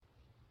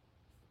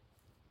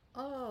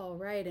All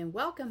right, and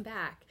welcome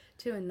back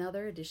to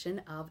another edition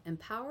of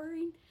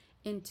Empowering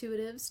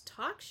Intuitives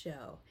Talk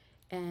Show.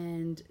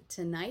 And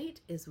tonight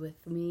is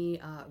with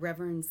me,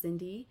 Reverend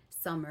Cindy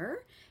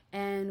Summer,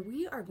 and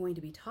we are going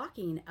to be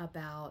talking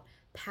about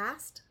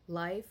past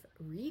life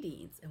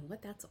readings and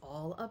what that's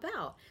all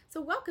about. So,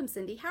 welcome,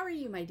 Cindy. How are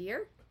you, my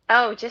dear?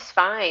 Oh, just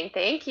fine.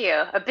 Thank you.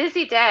 A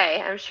busy day,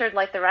 I'm sure,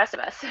 like the rest of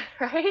us,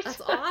 right?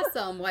 That's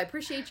awesome. Well, I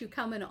appreciate you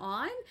coming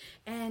on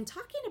and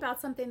talking about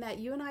something that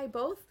you and I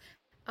both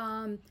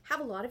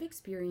have a lot of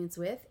experience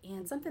with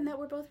and something that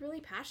we're both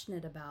really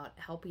passionate about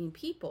helping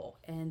people.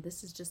 And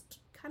this is just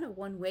kind of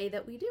one way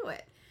that we do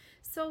it.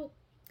 So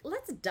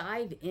let's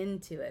dive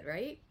into it,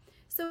 right?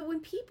 So when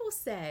people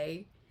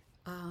say,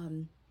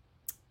 um,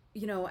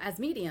 as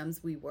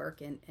mediums, we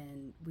work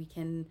and we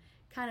can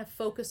kind of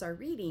focus our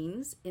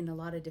readings in a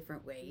lot of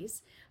different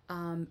ways.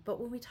 But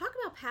when we talk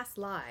about past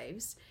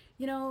lives,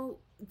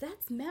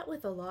 that's met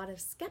with a lot of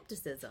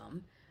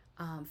skepticism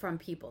from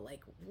people.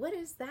 Like, what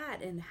is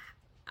that? And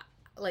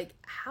like,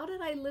 how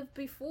did I live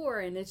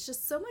before? And it's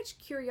just so much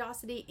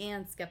curiosity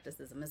and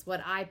skepticism, is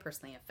what I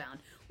personally have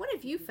found. What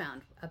have you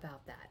found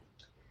about that?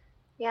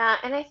 Yeah,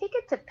 and I think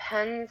it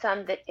depends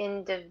on the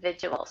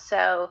individual.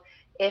 So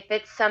if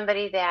it's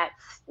somebody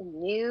that's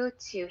new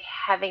to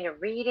having a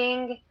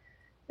reading,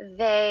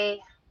 I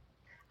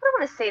don't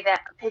want to say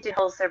that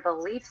pigeonholes their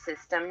belief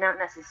system, not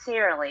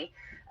necessarily,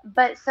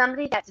 but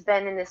somebody that's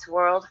been in this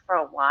world for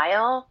a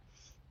while,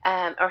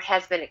 or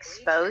has been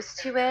exposed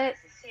to it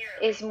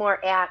is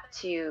more apt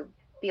to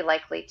be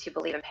likely to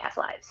believe in past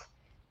lives.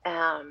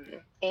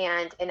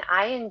 And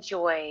I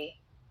enjoy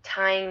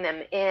tying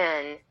them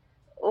in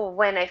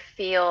when I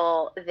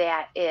feel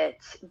that it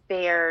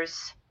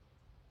bears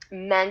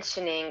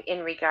mentioning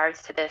in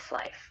regards to this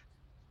life.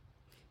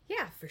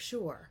 Yeah, for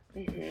sure. For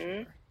Hmm.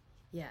 sure.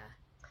 Yeah.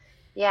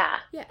 Yeah.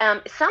 Yeah.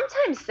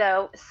 Sometimes,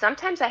 though,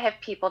 sometimes I have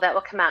people that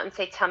will come out and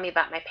say, "Tell me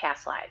about my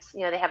past lives."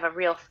 They have a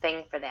real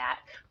thing for that.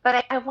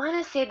 But I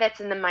want to say that's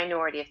in the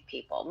minority of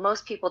people.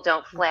 Most people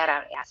don't flat Right.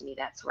 out ask me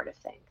that sort of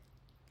thing.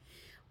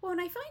 Well,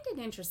 and I find it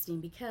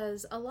interesting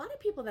because a lot of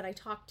people that I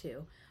talk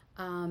to,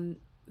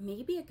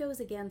 maybe it goes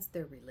against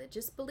their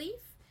religious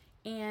belief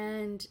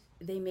and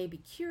they may be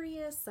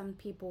curious. Some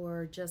people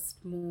are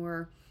just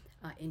more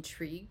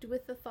intrigued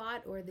with the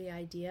thought or the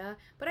idea.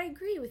 But I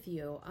agree with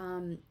you.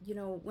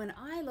 When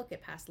I look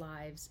at past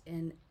lives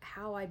and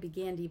how I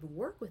began to even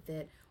work with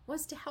it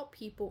was to help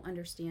people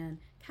understand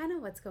kind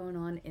of what's going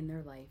on in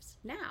their lives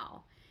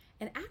now.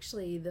 And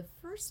actually, the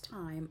first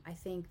time I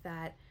think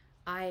that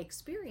I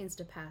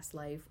experienced a past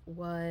life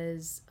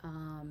was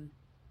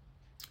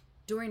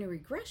during a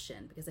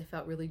regression because I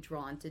felt really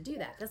drawn to do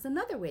that. That's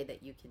another way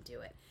that you can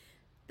do it.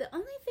 The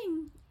only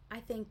thing I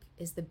think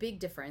is the big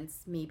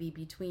difference, maybe,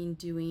 between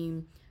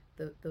doing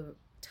the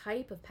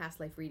type of past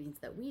life readings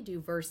that we do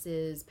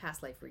versus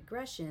past life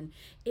regression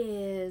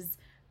is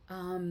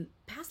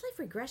past life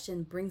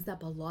regression brings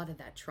up a lot of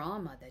that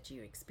trauma that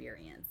you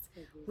experience.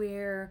 Hmm.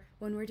 Where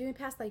when we're doing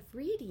past life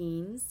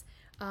readings,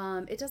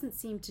 it doesn't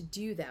seem to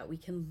do that. We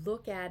can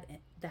look at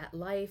that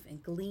life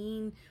and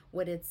glean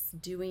what it's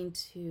doing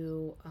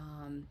to,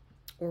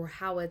 or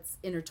how it's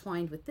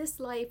intertwined with this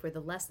life, or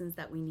the lessons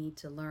that we need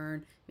to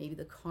learn, maybe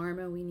the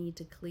karma we need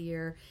to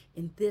clear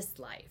in this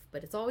life.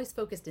 But it's always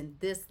focused in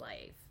this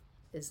life,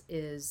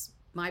 is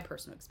my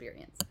personal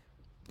experience.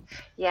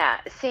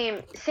 Yeah,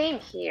 same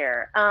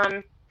here.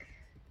 And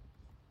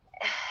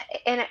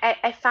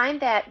I find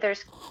that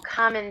there's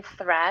common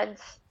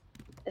threads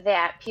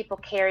that people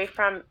carry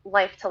from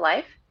life to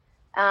life.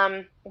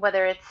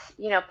 Whether it's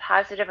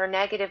positive or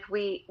negative,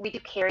 we do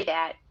carry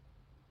that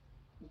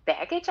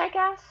baggage, I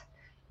guess.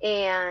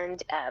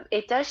 And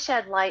it does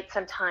shed light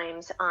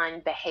sometimes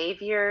on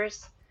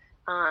behaviors,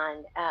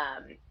 on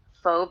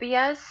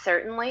phobias,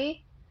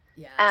 certainly.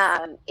 Yes.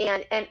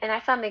 And I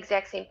found the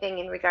exact same thing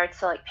in regards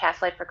to like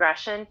past life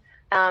regression.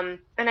 And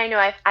I know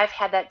I've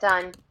had that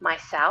done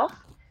myself.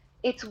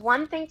 It's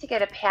one thing to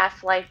get a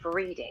past life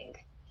reading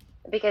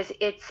because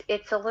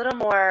it's a little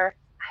more,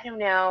 I don't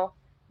know,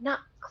 not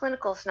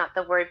clinical is not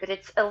the word, but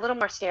it's a little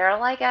more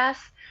sterile, I guess.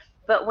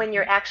 But when Mm-hmm.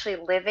 you're actually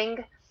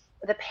living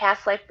the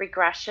past life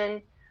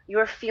regression,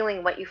 you're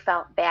feeling what you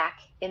felt back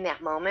in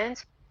that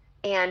moment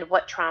and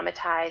what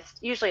traumatized.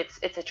 Usually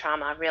it's a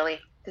trauma, really,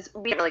 because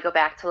we don't really go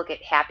back to look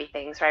at happy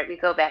things, right? We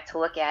go back to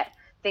look at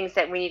things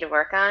that we need to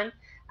work on,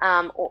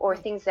 or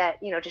Right. things that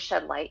just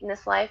shed light in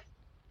this life.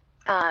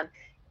 Um,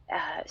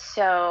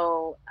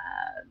 so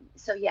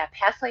yeah,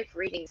 past life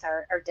readings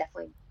are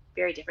definitely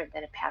very different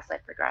than a past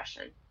life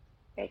regression.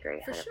 I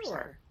agree For 100%.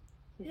 sure.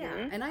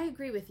 Yeah, Hmm. and I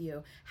agree with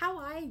you. How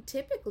I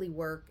typically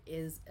work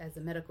is as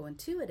a medical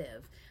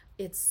intuitive.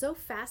 It's so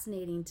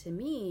fascinating to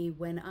me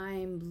when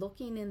I'm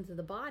looking into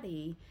the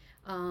body.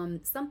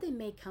 Something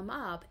may come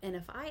up, and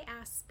if I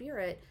ask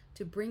spirit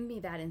to bring me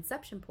that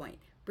inception point,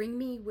 bring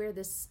me where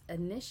this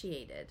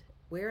initiated,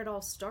 where it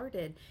all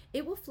started,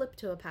 it will flip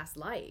to a past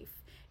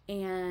life.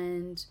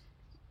 And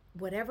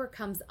whatever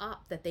comes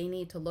up that they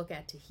need to look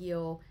at to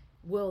heal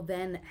will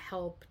then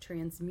help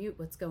transmute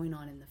what's going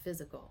on in the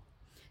physical.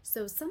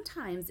 So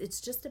sometimes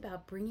it's just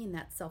about bringing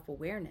that self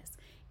awareness,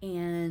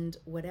 and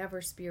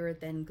whatever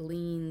spirit then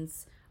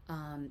gleans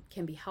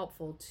can be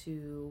helpful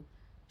to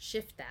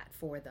shift that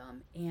for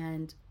them.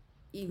 And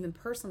even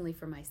personally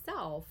for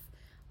myself,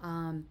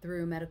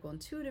 through medical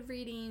intuitive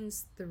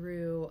readings,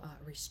 through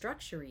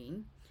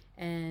restructuring,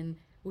 and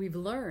we've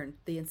learned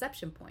the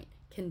inception point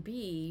can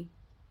be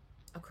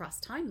across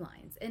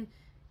timelines. And,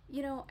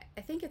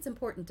 I think it's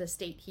important to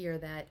state here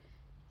that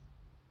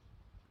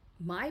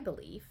my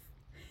belief,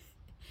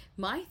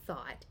 my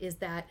thought is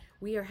that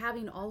we are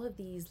having all of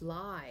these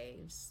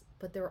lives,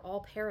 but they're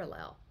all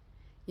parallel.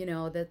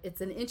 That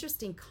it's an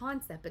interesting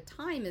concept, but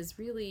time is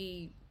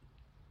really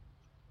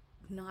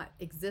not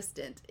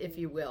existent, if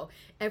you will.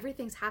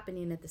 Everything's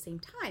happening at the same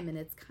time, and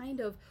it's kind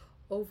of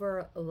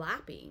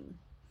overlapping.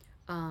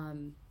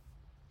 And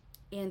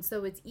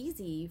so it's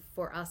easy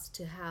for us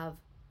to have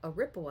a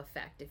ripple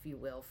effect, if you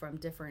will, from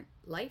different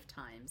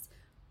lifetimes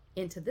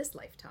into this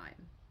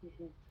lifetime.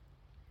 Mm-hmm.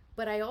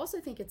 But I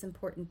also think it's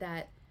important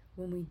that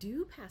when we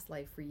do past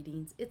life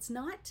readings, it's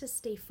not to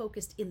stay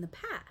focused in the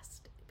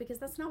past, because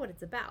that's not what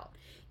it's about.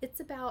 It's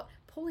about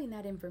pulling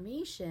that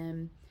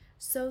information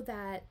so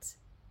that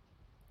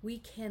we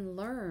can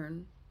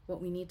learn what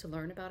we need to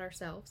learn about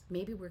ourselves.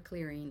 Maybe we're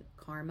clearing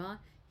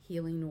karma,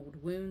 healing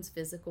old wounds,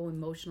 physical,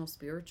 emotional,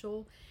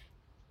 spiritual,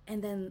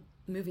 and then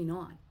moving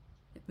on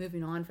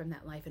from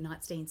that life and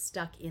not staying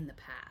stuck in the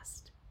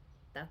past.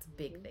 That's a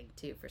big thing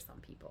too for some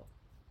people.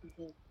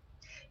 Mm-hmm.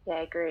 Yeah,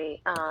 I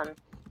agree.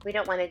 We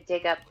don't want to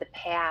dig up the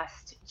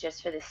past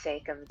just for the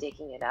sake of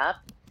digging it up.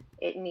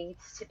 It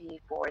needs to be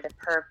for the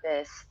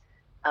purpose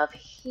of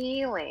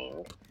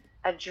healing,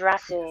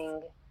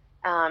 addressing,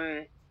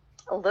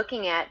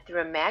 looking at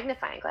through a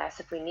magnifying glass,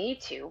 if we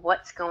need to,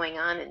 what's going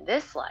on in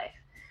this life.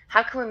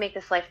 How can we make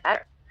this life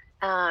better?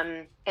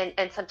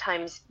 And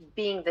sometimes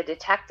being the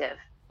detective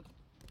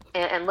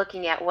and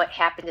looking at what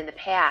happened in the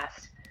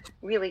past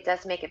really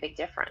does make a big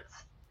difference.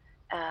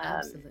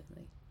 Absolutely.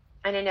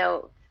 And I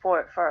know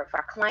for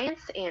our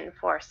clients and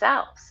for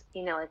ourselves,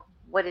 like,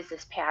 what is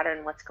this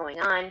pattern? What's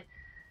going on?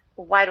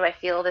 Why do I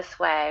feel this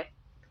way?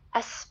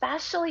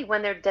 Especially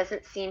when there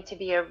doesn't seem to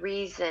be a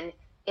reason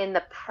in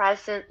the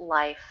present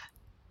life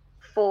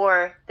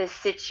for the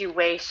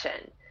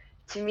situation.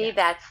 To me, Yes.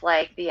 that's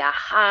like the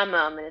aha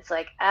moment. It's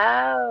like,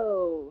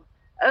 oh,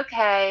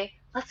 okay,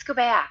 let's go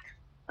back.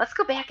 Let's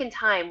go back in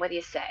time. What do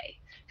you say?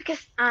 Because,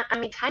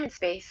 time and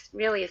space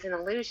really is an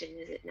illusion,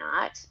 is it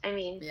not?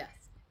 Yes.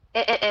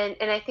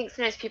 And I think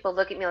sometimes people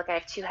look at me like I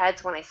have two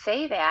heads when I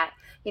say that,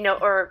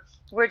 or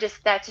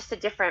that's just a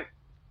different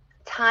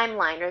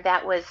timeline, or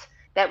that was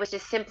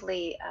just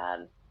simply,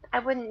 I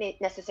wouldn't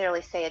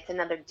necessarily say it's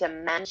another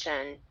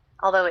dimension,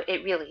 although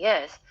it really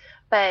is.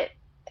 But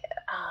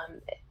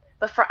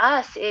for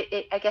us,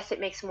 I guess it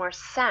makes more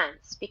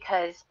sense,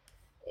 because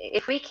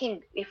if we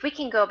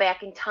can go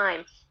back in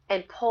time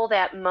and pull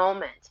that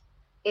moment,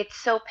 it's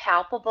so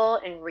palpable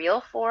and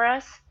real for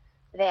us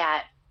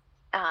that,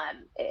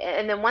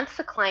 and then once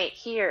the client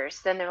hears,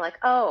 then they're like,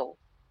 oh,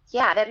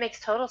 yeah, that makes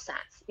total sense.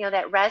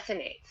 That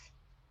resonates.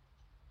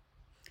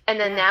 And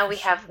then Yeah, for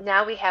sure.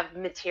 now we have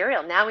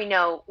material. Now we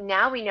know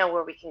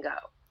where we can go.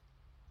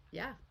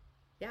 Yeah.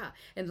 Yeah.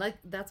 And like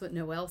that's what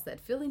Noelle said,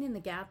 filling in the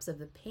gaps of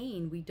the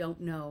pain we don't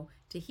know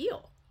to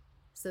heal.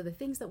 So the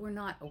things that we're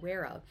not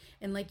aware of.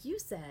 And like you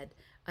said,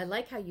 I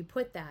like how you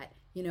put that,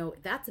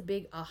 that's a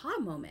big aha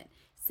moment.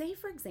 Say,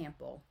 for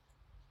example,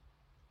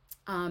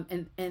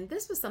 and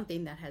this was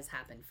something that has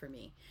happened for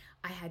me.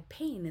 I had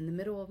pain in the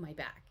middle of my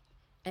back.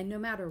 And no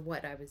matter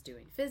what I was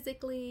doing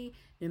physically,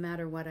 no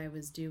matter what I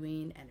was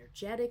doing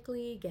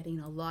energetically, getting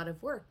a lot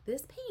of work,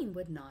 this pain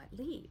would not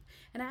leave.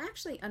 And I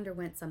actually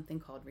underwent something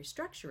called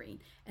restructuring.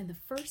 And the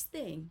first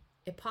thing,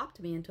 it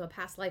popped me into a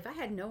past life I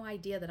had no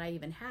idea that I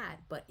even had,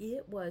 but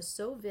it was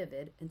so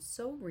vivid and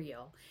so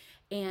real.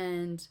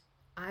 And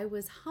I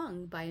was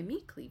hung by a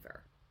meat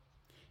cleaver.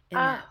 And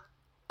that,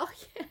 oh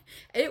yeah,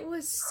 it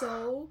was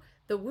so,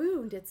 the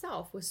wound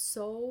itself was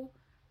so,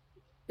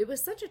 it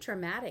was such a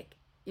traumatic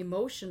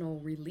emotional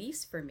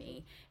release for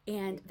me,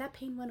 and that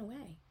pain went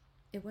away.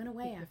 It went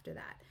away after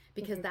that,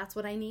 because that's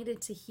what I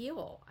needed to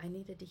heal. I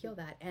needed to heal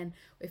that. And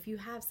if you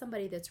have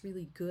somebody that's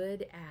really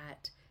good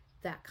at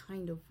that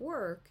kind of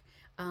work,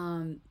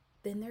 then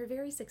they're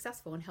very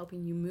successful in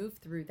helping you move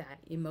through that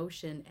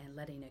emotion and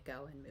letting it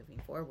go and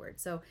moving forward.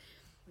 So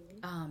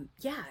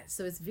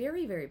so it's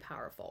very, very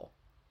powerful.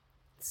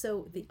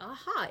 So the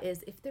aha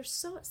is, if there's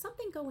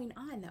something going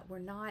on that we're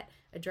not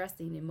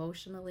addressing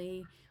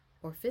emotionally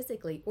or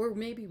physically, or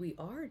maybe we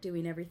are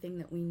doing everything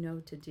that we know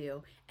to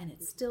do and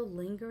it's still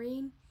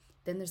lingering,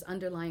 then there's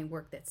underlying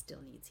work that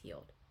still needs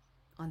healed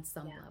on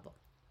some level.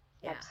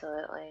 Yeah.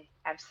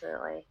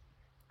 Absolutely.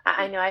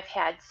 I know I've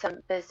had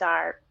some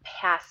bizarre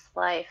past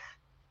life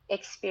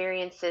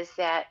experiences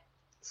that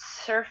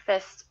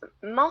surfaced,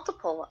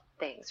 multiple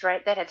things,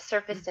 right, that have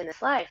surfaced in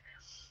this life.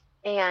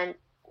 And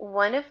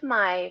one of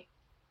my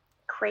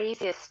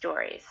craziest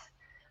stories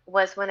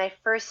was when I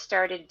first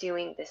started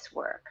doing this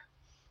work.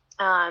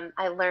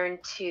 I learned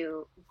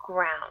to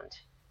ground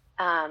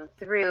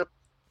through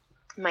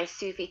my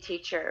Sufi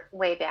teacher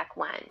way back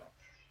when.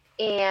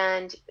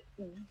 And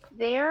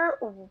there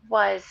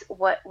was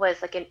what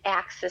was like an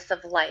axis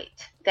of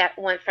light that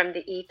went from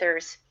the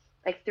ethers,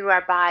 like through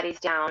our bodies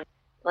down,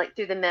 like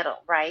through the middle,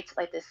 right?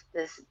 Like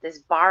this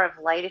bar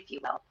of light, if you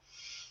will.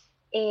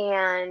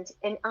 And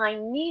I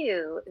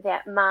knew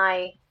that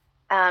my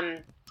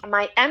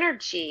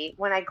energy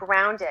when I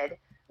grounded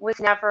was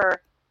never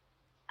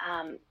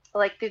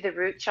like through the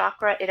root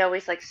chakra. It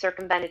always like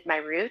circumvented my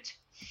root,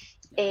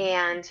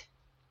 and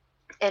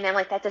I'm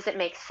like, that doesn't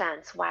make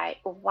sense. Why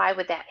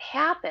would that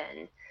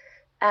happen?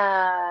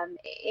 Um,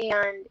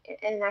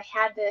 and I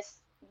had this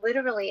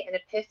literally an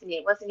epiphany.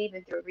 It wasn't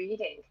even through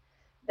reading,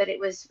 but it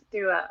was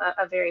through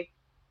a very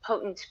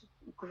potent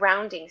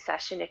grounding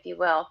session, if you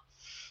will.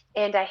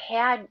 And I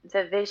had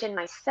the vision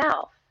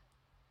myself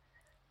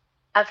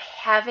of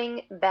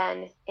having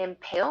been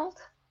impaled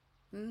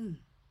Mm.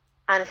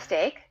 on a Yeah.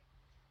 stake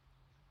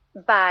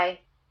by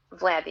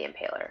Vlad the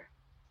Impaler.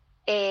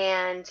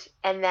 And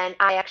then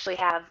I actually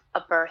have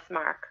a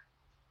birthmark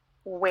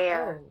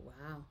where, Oh,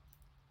 wow.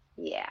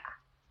 yeah,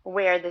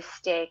 where the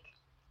stake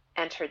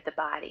entered the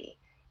body.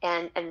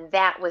 And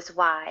that was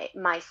why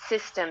my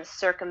system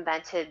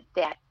circumvented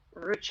that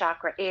root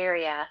chakra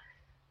area,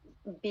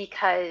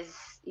 because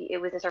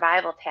it was a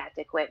survival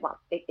tactic. Well,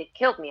 it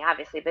killed me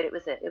obviously, but it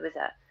was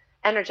a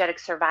energetic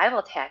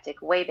survival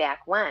tactic way back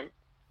when.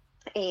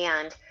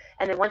 And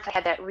then once I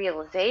had that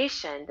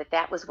realization that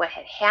that was what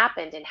had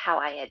happened and how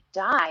I had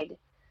died,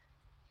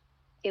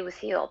 it was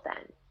healed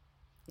then,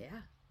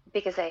 Yeah.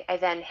 because I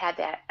then had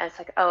that. I was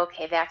like, oh,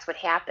 okay, that's what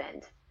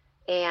happened,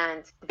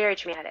 and very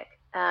traumatic.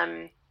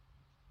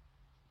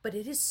 But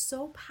it is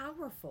so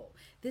powerful.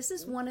 This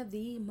is one of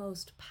the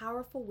most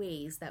powerful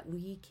ways that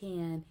we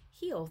can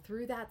heal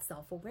through that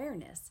self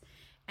awareness.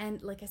 And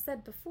like I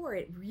said before,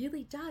 it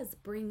really does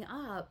bring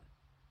up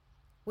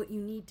what you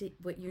need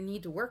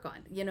to work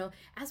on. You know,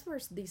 as we're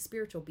these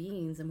spiritual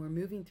beings and we're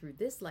moving through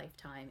this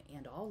lifetime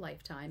and all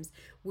lifetimes,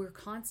 we're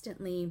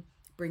constantly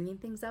bringing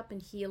things up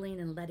and healing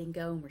and letting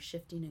go, and we're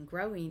shifting and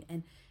growing.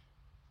 And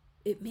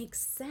it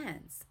makes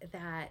sense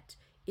that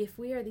if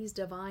we are these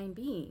divine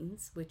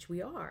beings, which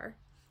we are,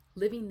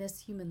 living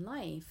this human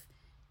life,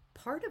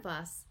 part of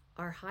us,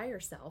 our higher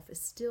self, is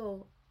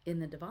still in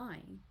the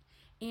divine.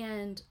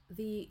 And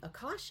the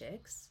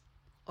Akashics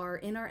are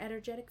in our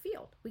energetic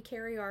field. We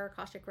carry our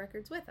Akashic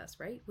records with us,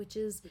 right? Which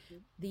is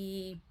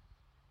the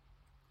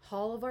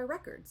hall of our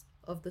records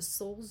of the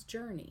soul's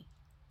journey.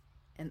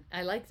 And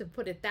I like to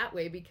put it that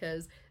way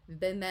because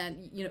then that,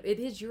 you know, it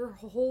is your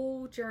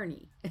whole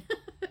journey.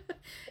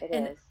 It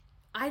And is.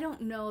 I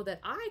don't know that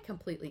I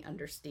completely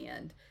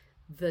understand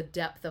the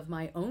depth of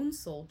my own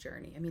soul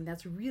journey. I mean,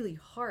 that's really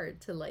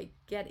hard to like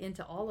get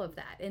into all of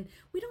that. And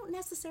we don't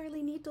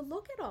necessarily need to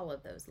look at all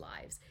of those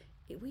lives.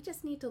 We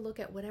just need to look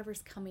at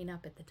whatever's coming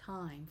up at the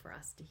time for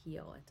us to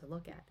heal and to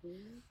look at.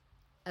 Mhm.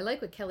 I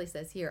like what Kelly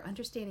says here.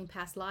 Understanding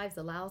past lives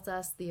allows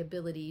us the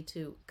ability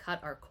to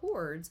cut our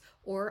cords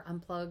or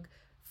unplug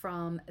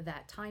from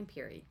that time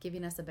period,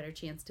 giving us a better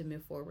chance to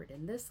move forward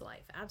in this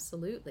life.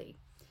 Absolutely.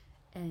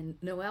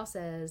 And Noelle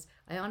says,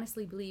 I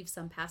honestly believe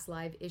some past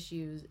life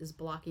issues is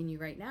blocking you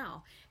right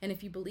now. And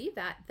if you believe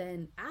that,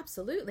 then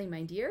absolutely,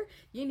 my dear,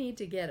 you need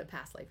to get a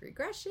past life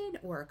regression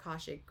or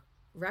Akashic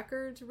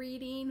records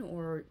reading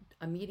or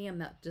a medium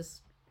that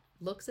just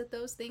looks at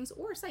those things,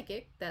 or a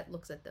psychic that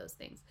looks at those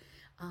things,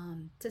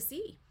 to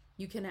see.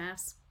 You can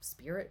ask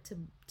spirit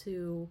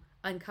to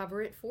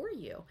uncover it for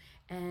you,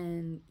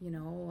 and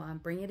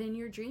bring it in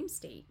your dream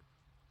state.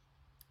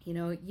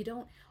 You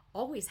don't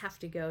always have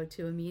to go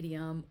to a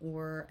medium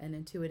or an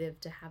intuitive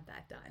to have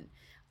that done.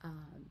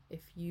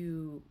 If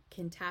you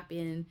can tap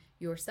in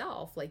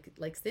yourself,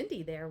 like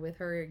Cindy there with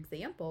her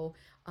example,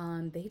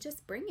 they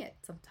just bring it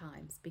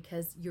sometimes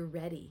because you're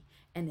ready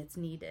and it's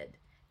needed.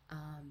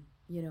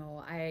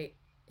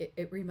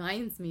 It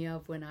reminds me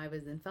of when I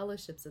was in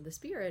Fellowships of the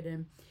Spirit,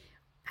 and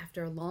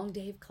after a long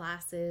day of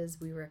classes,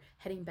 we were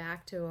heading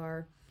back to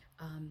our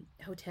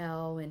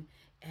hotel, and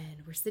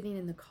we're sitting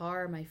in the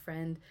car, my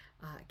friend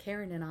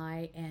Karen and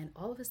I, and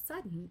all of a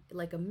sudden,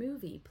 like a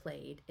movie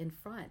played in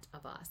front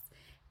of us,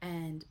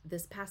 and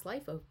this past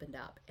life opened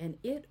up, and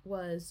it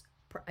was,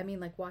 I mean,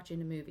 like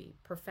watching a movie,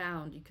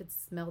 profound. You could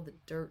smell the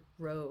dirt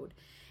road,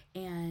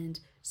 and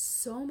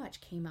so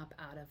much came up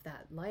out of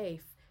that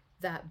life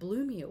that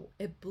blew me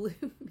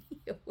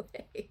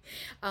away.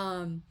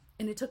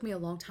 And it took me a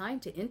long time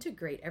to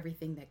integrate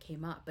everything that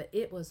came up, but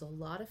it was a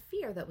lot of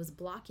fear that was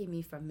blocking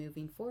me from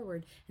moving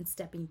forward and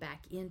stepping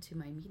back into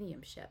my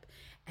mediumship.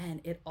 And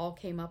it all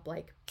came up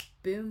like,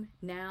 boom,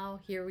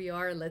 now here we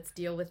are, let's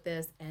deal with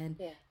this and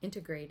Yeah.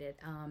 integrate it.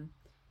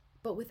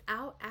 But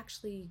without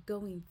actually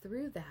going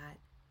through that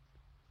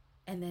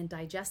and then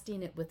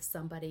digesting it with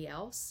somebody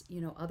else,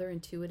 other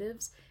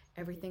intuitives,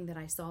 everything that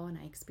I saw and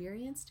I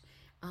experienced,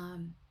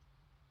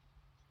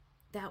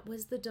 that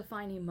was the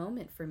defining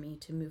moment for me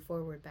to move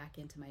forward back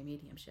into my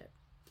mediumship.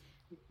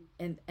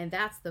 And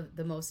that's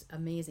the most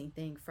amazing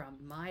thing from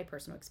my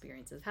personal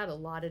experiences. I've had a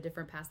lot of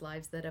different past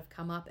lives that have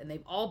come up, and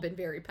they've all been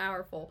very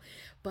powerful,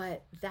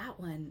 but that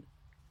one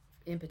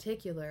in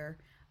particular,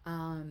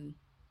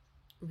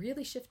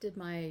 really shifted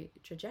my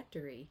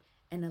trajectory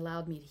and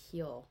allowed me to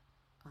heal,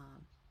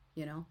 um,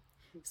 you know?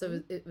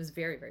 So it was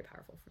very, very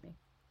powerful for me.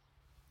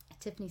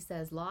 Tiffany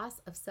says, loss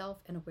of self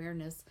and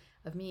awareness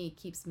of me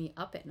keeps me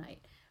up at night.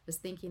 I was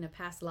thinking of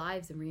past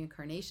lives and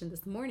reincarnation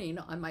this morning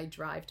on my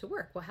drive to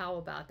work. Well, how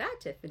about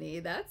that, Tiffany?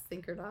 That's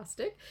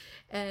synchronistic.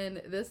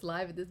 And this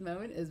live at this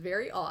moment is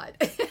very odd.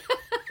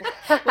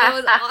 Well,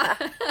 it was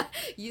odd.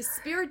 You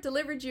spirit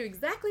delivered you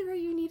exactly where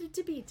you needed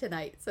to be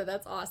tonight. So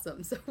that's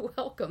awesome. So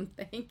welcome.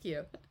 Thank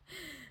you.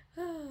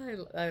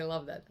 Oh, I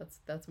love that.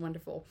 That's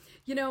wonderful.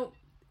 You know,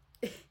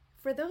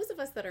 for those of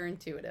us that are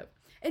intuitive,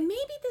 and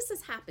maybe this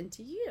has happened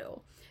to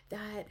you,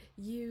 that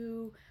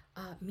you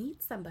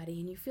meet somebody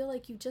and you feel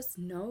like you just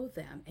know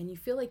them and you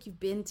feel like you've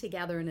been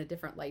together in a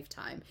different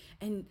lifetime.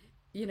 And,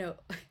 you know,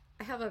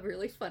 I have a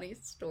really funny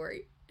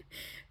story.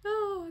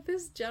 Oh,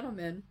 this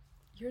gentleman,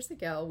 years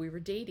ago, we were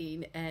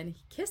dating and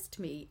he kissed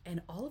me,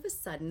 and all of a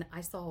sudden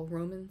I saw a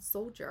Roman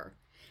soldier,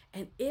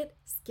 and it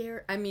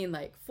scared, I mean,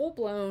 like full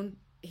blown,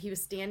 he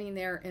was standing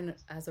there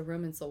as a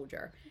Roman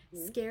soldier,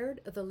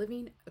 scared the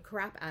living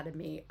crap out of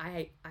me.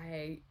 I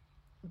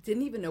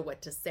didn't even know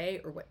what to say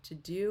or what to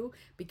do,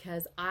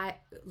 because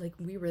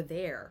we were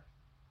there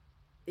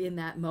in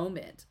that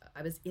moment.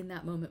 I was in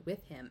that moment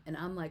with him, and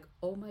I'm like,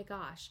 oh my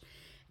gosh.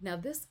 Now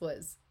this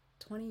was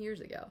 20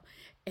 years ago,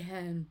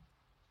 and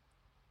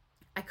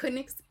I couldn't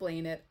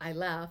explain it. I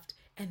left,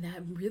 and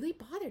that really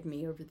bothered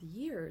me over the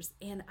years.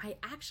 And I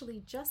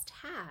actually just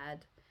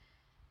had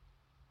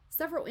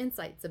several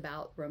insights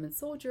about Roman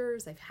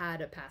soldiers. I've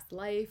had a past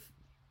life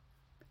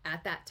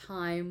at that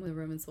time when the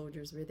Roman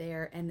soldiers were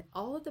there, and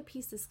all of the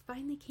pieces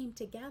finally came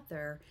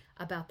together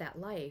about that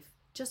life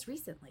just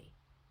recently.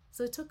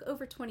 So it took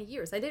over 20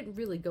 years. I didn't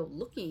really go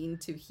looking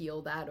to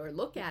heal that or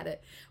look at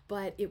it,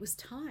 but it was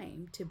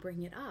time to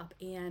bring it up.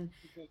 And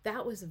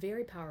that was a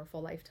very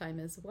powerful lifetime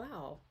as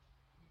well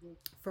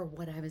for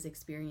what I was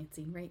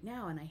experiencing right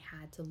now. And I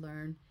had to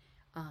learn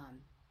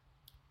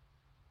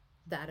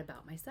that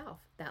about myself,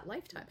 that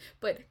lifetime.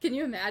 But can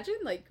you imagine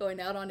like going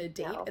out on a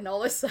date and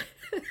all of a sudden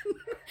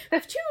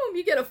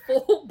you get a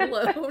full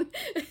blown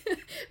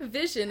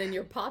vision and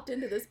you're popped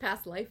into this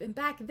past life? And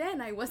back then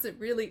I wasn't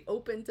really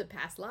open to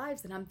past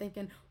lives, and I'm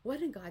thinking,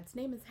 what in God's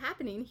name is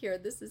happening here?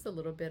 This is a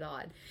little bit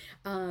odd.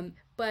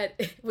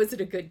 But was it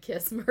a good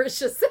kiss?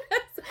 Marisha says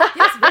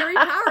yes, very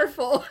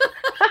powerful.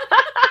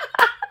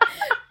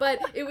 But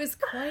it was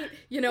quite,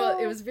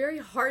 it was very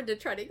hard to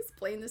try to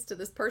explain this to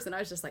this person. I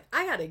was just like,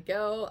 I gotta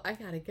go.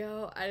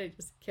 I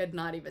just could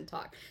not even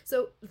talk.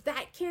 So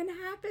that can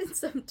happen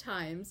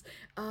sometimes.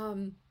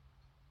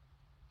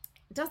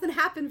 Doesn't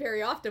happen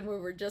very often where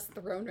we're just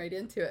thrown right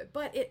into it.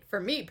 But for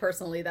me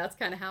personally, that's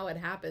kind of how it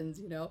happens,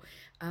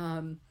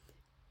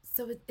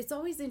 So it's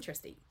always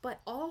interesting, but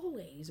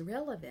always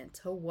relevant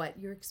to what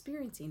you're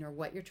experiencing or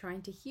what you're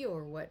trying to heal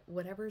or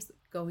whatever's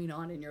going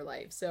on in your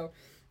life. So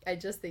I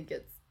just think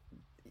it's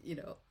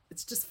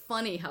just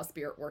funny how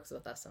spirit works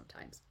with us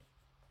sometimes.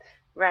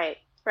 Right.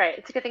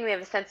 It's a good thing we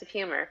have a sense of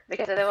humor,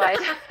 because otherwise.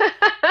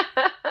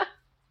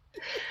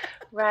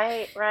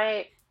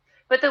 Right.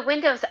 But the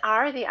windows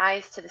are the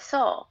eyes to the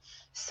soul.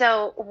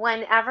 So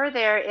whenever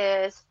there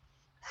is,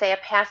 say, a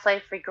past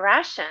life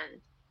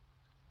regression,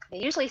 they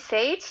usually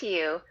say to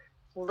you,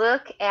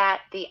 look at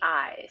the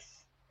eyes,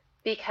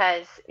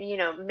 because,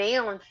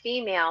 male and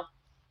female,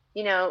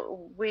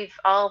 we've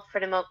all, for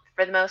the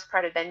most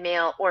part, have been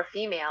male or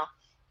female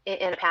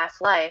in a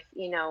past life,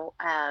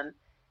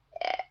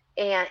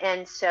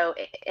 and so,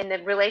 and the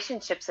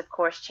relationships, of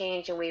course,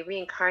 change, and we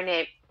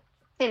reincarnate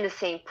in the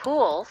same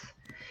pools,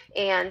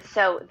 and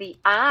so the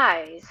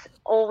eyes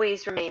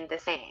always remain the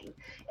same.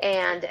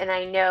 And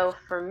I know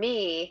for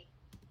me,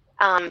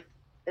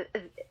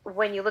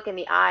 when you look in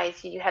the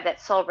eyes, you have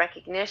that soul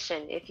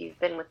recognition if you've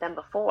been with them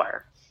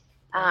before.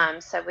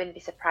 So I wouldn't be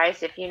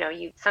surprised if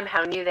you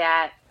somehow knew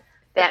that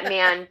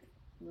man.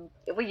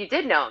 Well, you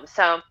did know him,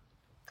 so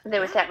there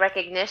was that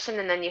recognition,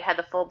 and then you had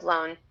the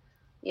full-blown,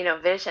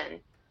 vision.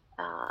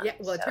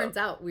 It turns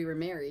out we were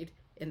married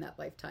in that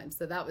lifetime,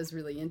 so that was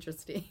really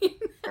interesting.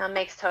 That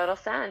makes total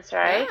sense,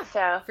 right? Yeah,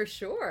 so for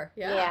sure.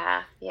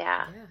 Yeah.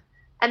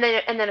 And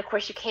then of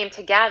course you came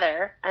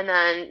together, and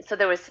then so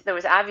there was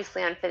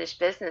obviously unfinished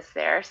business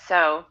there.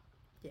 So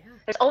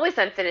there's always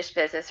unfinished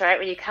business, right?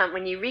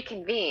 When you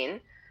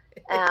reconvene.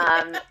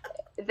 So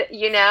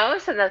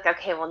they're like,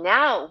 okay, well,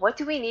 now what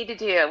do we need to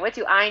do? What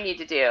do I need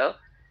to do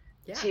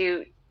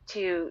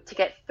to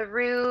get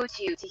through,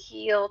 to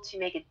heal, to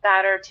make it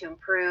better, to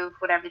improve,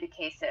 whatever the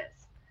case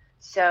is.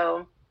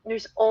 So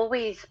there's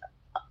always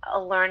a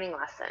learning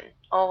lesson,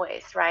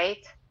 always,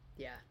 right?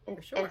 Yeah,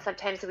 and, sure. And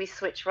sometimes we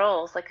switch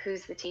roles, like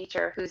who's the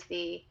teacher, who's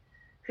the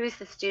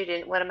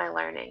student, what am I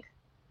learning?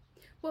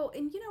 Well,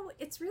 and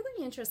it's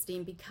really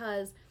interesting,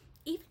 because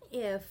even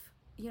if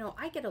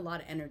I get a lot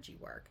of energy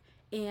work,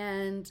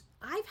 and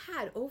I've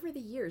had over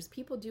the years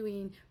people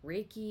doing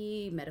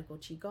Reiki, medical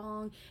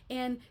Qigong,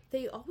 and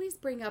they always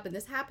bring up, and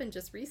this happened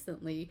just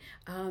recently,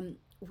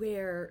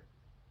 where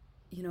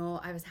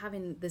I was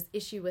having this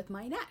issue with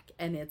my neck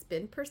and it's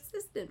been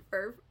persistent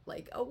for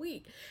like a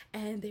week.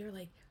 And they were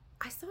like,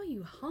 I saw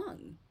you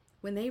hung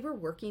when they were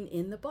working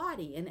in the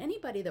body. And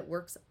anybody that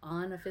works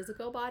on a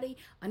physical body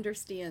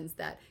understands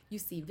that you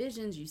see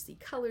visions, you see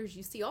colors,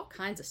 you see all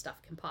kinds of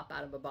stuff can pop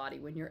out of a body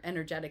when you're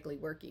energetically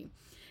working.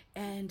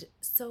 And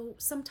so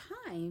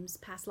sometimes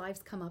past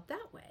lives come up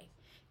that way.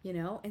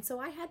 And so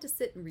I had to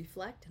sit and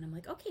reflect, and I'm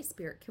like, okay,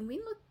 spirit, can we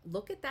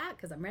look at that,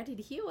 because I'm ready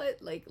to heal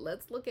it. Like,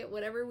 let's look at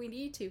whatever we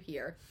need to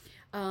here.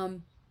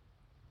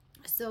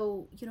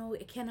 So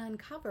it can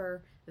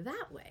uncover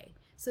that way.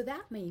 So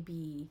that may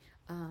be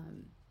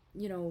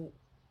you know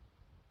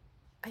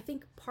I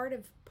think part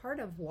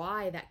of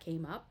why that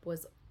came up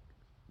was,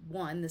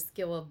 one, the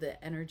skill of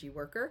the energy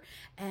worker,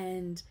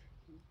 and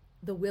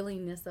the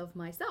willingness of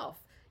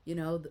myself,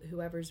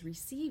 whoever's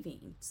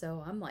receiving.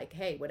 So I'm like,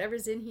 hey,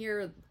 whatever's in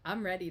here,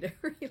 I'm ready to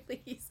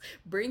release.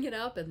 Bring it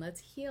up and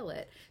let's heal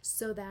it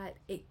so that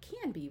it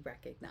can be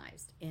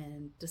recognized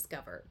and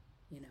discovered,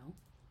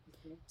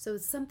 So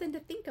it's something to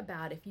think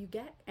about if you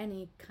get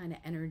any kind of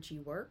energy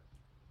work.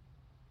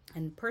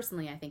 And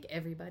personally, I think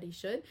everybody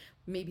should.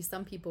 Maybe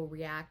some people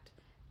react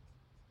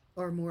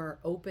or more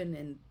open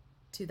and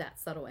to that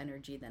subtle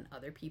energy than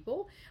other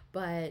people.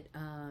 But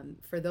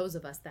for those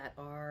of us that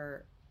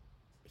are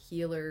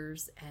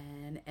healers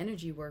and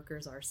energy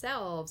workers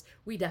ourselves,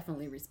 we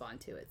definitely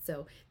respond to it.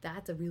 So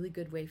that's a really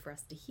good way for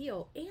us to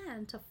heal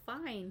and to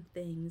find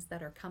things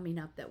that are coming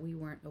up that we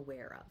weren't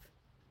aware of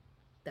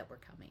that were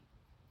coming,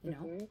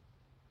 Mm-hmm.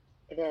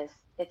 It is.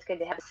 It's good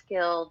to have a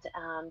skilled.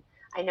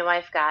 I know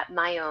I've got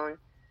my own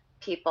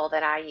people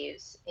that I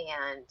use,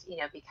 and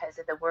because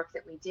of the work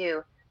that we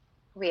do,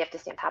 we have to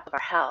stay on top of our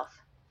health,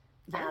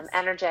 Yes.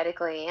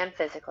 energetically and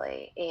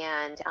physically,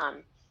 and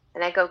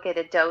I go get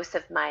a dose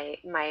of my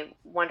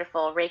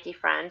wonderful Reiki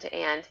friend,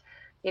 and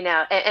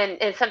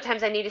and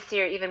sometimes I need to see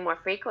her even more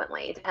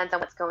frequently. It depends on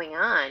what's going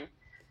on.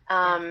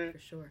 Yeah, Um, for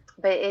sure.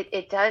 but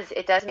it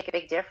does make a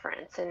big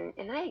difference, and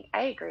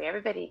I agree.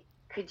 Everybody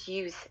could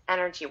use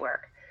energy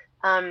work.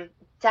 Um,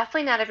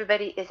 Definitely not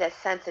everybody is as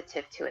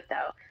sensitive to it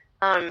though.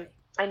 Um, Right.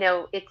 I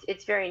know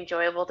it's very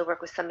enjoyable to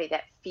work with somebody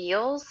that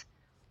feels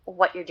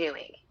what you're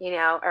doing,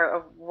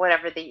 or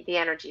whatever the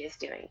energy is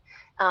doing.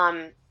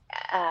 Um,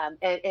 and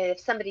if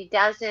somebody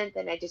doesn't,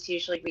 then I just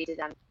usually read to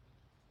them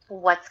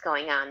what's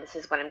going on. This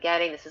is what I'm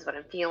getting. This is what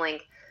I'm feeling.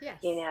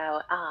 You Yes.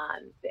 know,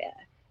 um,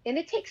 and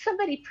it takes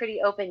somebody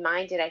pretty open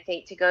minded, I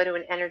think, to go to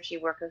an energy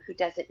worker who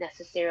doesn't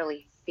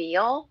necessarily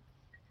feel,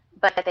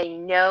 but that they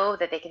know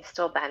that they can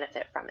still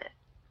benefit from it.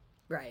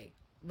 Right.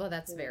 Well,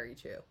 that's Mm, very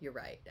true. You're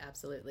right.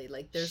 Absolutely.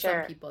 Like there's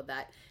some sure. people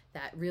that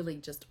really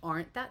just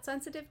aren't that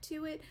sensitive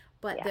to it,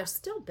 but Yeah, they'll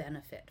still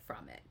benefit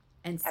from it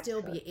and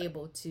still be absolutely.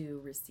 able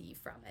to receive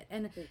from it.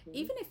 And Hmm.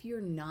 even if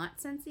you're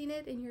not sensing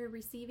it and you're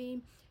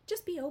receiving,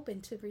 just be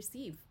open to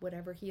receive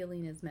whatever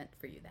healing is meant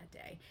for you that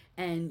day,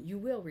 and you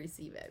will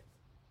receive it.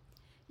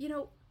 You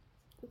know,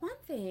 one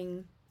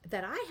thing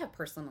that I have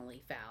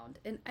personally found,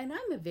 and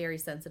I'm a very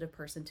sensitive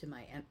person to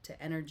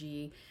to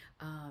energy,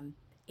 um,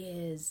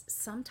 is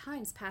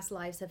sometimes past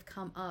lives have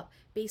come up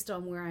based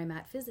on where I'm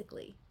at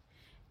physically.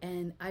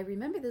 And I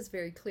remember this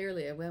very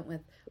clearly. I went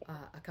with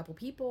a couple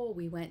people.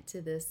 We went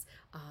to this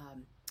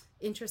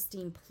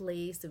interesting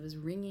place. It was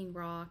Ringing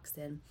Rocks,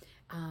 and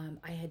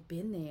I had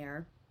been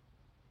there.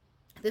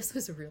 This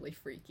was really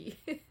freaky.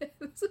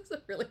 This was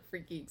a really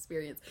freaky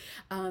experience.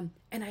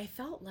 And I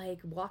felt like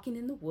walking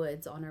in the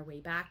woods on our way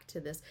back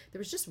to this. There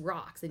was just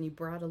rocks, and you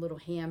brought a little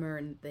hammer,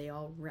 and they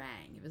all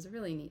rang. It was a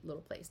really neat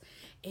little place.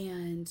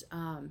 And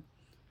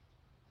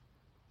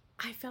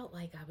I felt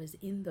like I was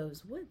in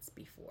those woods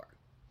before.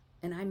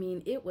 And I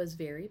mean, it was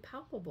very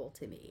palpable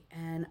to me.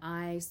 And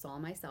I saw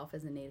myself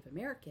as a Native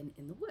American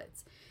in the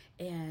woods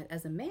and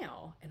as a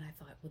male. And I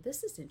thought, well,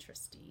 this is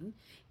interesting.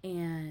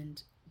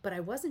 But I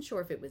wasn't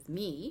sure if it was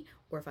me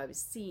or if I was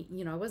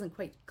seeing, I wasn't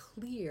quite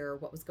clear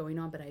what was going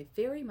on, but I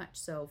very much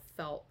so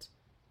felt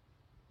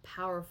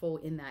powerful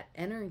in that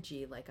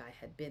energy, like I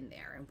had been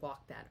there and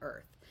walked that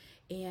earth.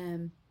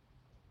 And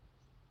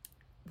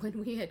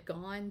when we had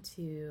gone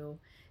to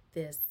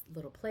this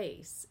little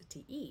place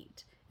to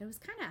eat, it was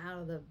kind of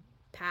out of the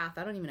path.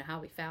 I don't even know how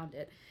we found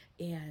it.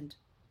 And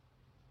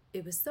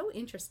it was so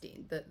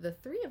interesting. The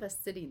three of us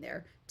sitting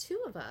there,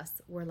 two of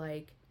us were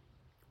like,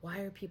 why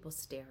are people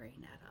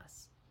staring at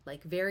us?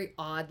 Like very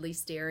oddly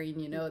staring,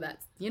 Hmm.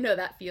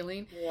 that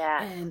feeling.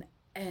 Yes.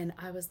 And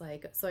I was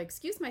like, so I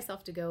excused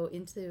myself to go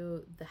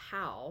into the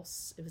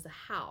house. It was a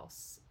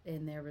house,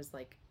 and there was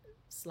like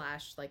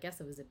slash, I guess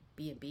it was a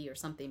B&B or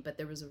something, but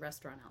there was a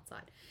restaurant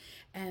outside.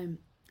 And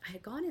I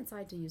had gone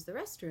inside to use the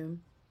restroom,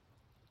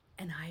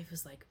 and I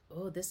was like,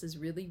 oh, this is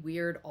really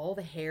weird. All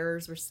the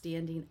hairs were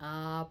standing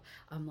up.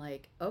 I'm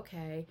like,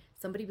 okay,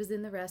 somebody was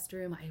in the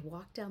restroom. I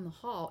walked down the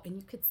hall, and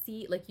you could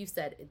see, like you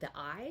said, the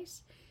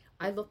eyes.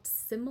 I looked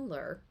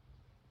similar,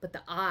 but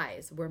the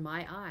eyes were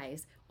my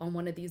eyes on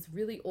one of these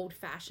really old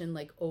fashioned,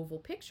 like oval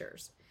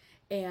pictures.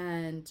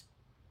 And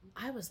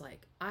I was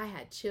like, I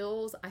had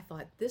chills. I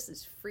thought, this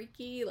is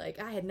freaky. Like,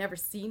 I had never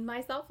seen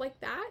myself like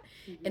that.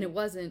 And Hmm. it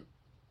wasn't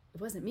it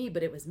wasn't me,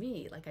 but it was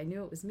me. Like I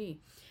knew it was me.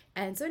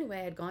 And so anyway,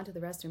 I had gone to the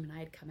restroom and I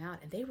had come out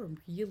and they were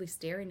really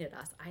staring at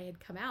us. I had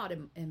come out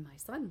and my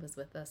son was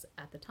with us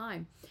at the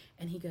time.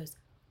 And he goes,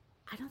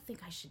 I don't think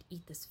I should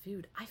eat this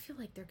food. I feel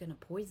like they're going to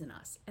poison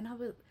us. And I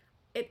was,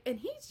 and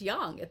he's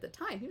young at the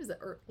time. He was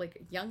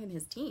like young in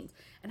his teens.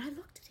 And I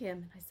looked at him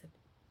and I said,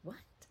 what?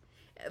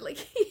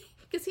 Like,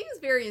 because he was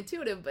very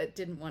intuitive, but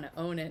didn't want to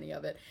own any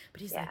of it.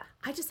 But he's like,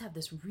 I just have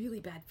this really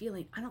bad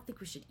feeling. I don't think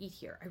we should eat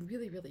here. I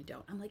really, really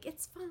don't. I'm like,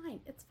 it's fine.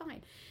 It's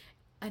fine.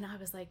 And I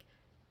was like,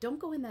 don't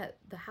go in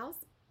the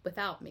house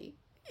without me.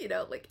 You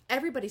know, like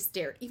everybody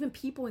stared. Even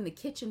people in the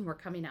kitchen were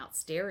coming out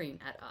staring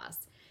at us.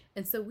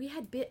 And so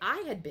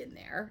I had been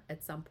there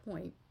at some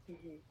point.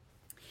 Mm-hmm.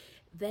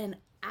 Then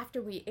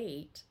after we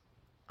ate,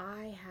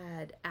 I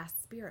had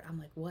asked Spirit, I'm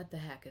like, what the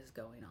heck is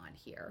going on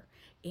here?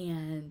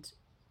 And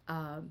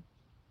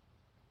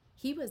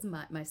he was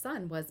my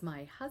son was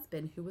my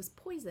husband who was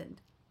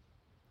poisoned.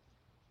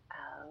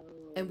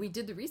 Oh. And we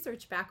did the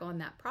research back on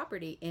that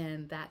property,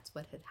 and that's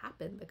what had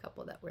happened, the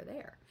couple that were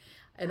there.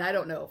 And I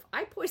don't know if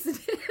I poisoned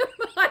him.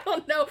 I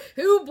don't know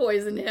who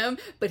poisoned him,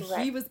 but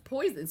he was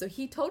poisoned. So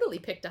he totally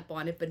picked up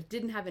on it, but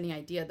didn't have any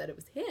idea that it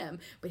was him.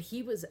 But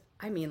he was,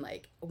 I mean,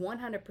 like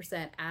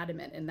 100%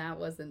 adamant, and that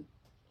wasn't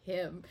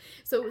him.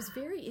 So it was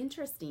very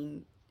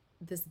interesting.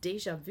 This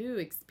deja vu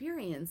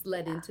experience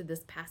led into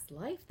this past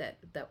life that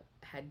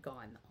had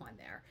gone on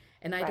there.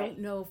 And I don't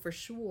know for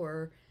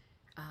sure.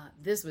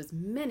 This was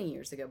many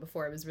years ago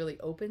before I was really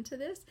open to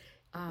this,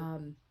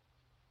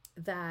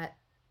 that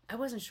I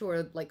wasn't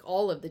sure like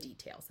all of the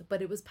details,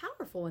 but it was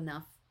powerful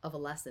enough of a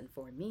lesson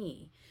for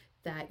me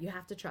that you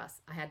have to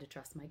trust. I had to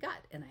trust my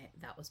gut, and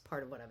that was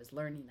part of what I was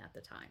learning at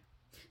the time.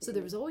 So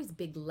there was always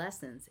big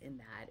lessons in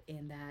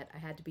that I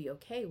had to be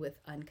okay with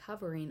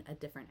uncovering a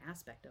different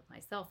aspect of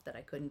myself that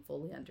I couldn't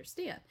fully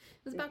understand.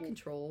 It was about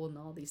control and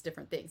all these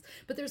different things.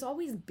 But there's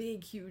always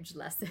big, huge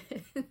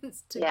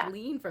lessons to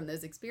glean from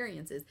those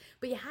experiences.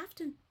 But you have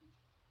to,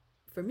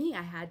 for me,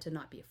 I had to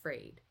not be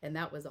afraid. And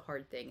that was a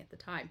hard thing at the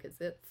time because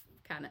it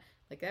kind of,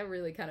 like that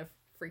really kind of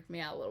freaked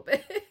me out a little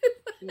bit.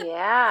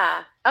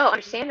 Yeah. Oh,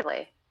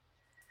 understandably.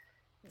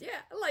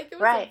 Yeah, like it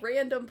was a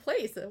random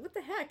place. What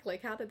the heck?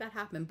 Like, how did that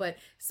happen? But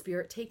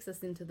Spirit takes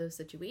us into those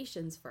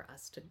situations for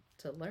us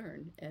to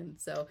learn. And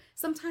so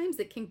sometimes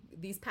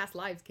these past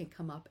lives can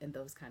come up in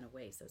those kind of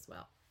ways as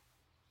well.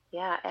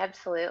 Yeah,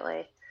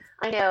 absolutely.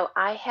 I know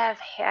I have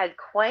had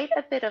quite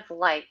a bit of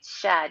light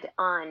shed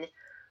on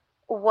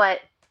what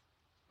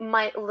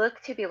might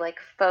look to be like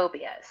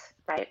phobias,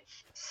 right?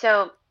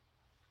 So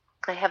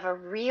I have a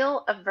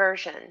real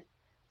aversion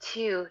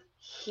to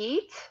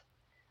heat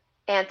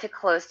and to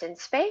closed-in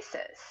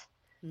spaces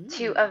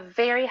to a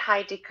very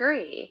high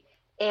degree.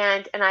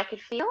 And I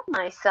could feel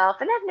myself,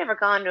 and I've never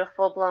gone to a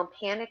full-blown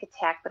panic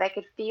attack, but I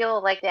could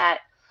feel like that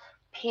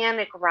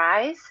panic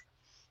rise.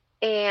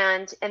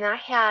 And I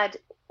had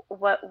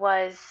what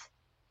was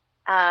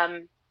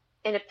an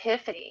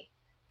epiphany.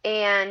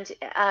 And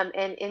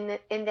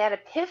in that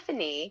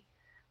epiphany,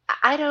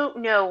 I don't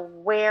know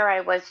where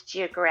I was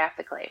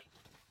geographically,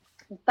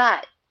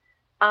 but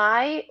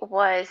I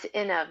was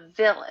in a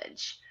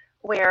village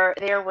where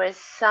there was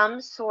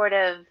some sort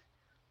of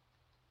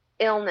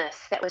illness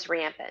that was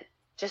rampant,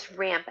 just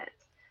rampant.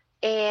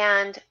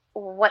 And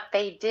what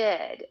they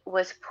did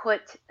was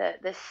put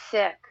the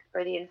sick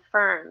or the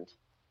infirmed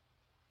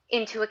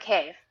into a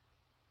cave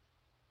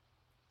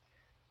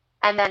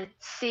and then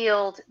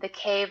sealed the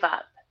cave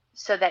up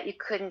so that you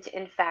couldn't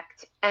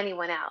infect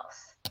anyone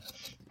else.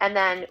 And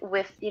then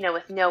with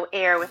no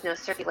air, with no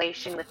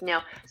circulation,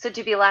 so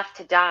to be left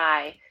to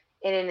die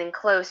in an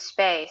enclosed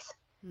space.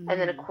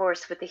 And then, of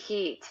course, with the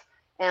heat.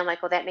 And I'm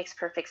like, well, that makes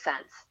perfect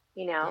sense,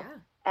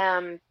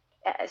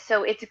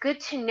 So it's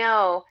good to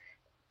know.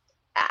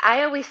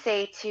 I always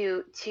say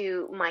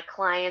to my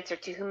clients or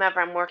to whomever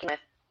I'm working with,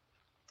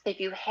 if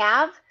you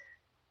have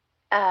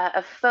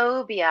a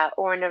phobia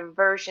or an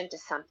aversion to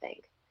something,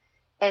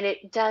 and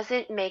it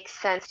doesn't make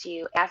sense to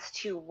you as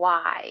to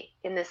why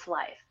in this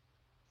life,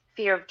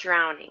 fear of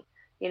drowning,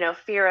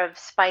 fear of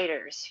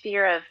spiders,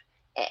 fear of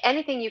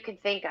anything you can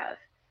think of,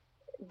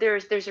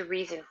 there's a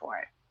reason for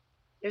it.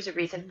 There's a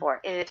reason for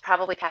it, and it's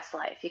probably past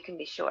life. You can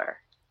be sure.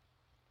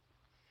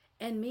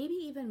 And maybe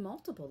even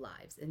multiple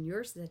lives in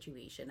your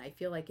situation. I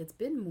feel like it's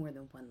been more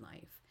than one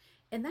life.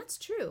 And that's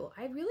true.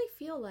 I really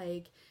feel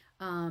like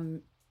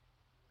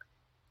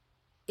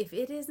if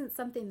it isn't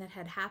something that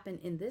had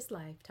happened in this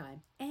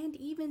lifetime, and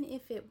even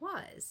if it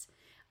was,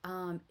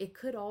 it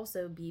could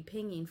also be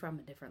pinging from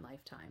a different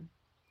lifetime.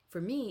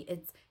 For me,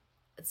 it's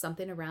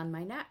something around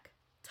my neck,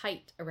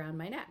 tight around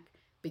my neck,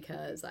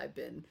 because I've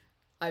been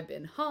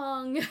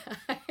hung.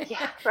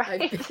 Yeah,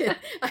 right.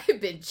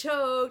 I've been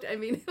choked. I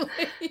mean,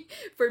 like,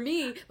 for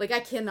me, like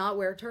I cannot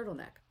wear a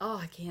turtleneck.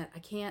 Oh, I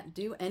can't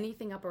do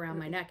anything up around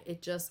my neck.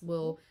 It just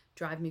will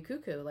drive me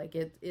cuckoo. Like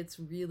it's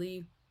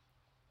really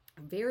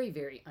very,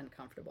 very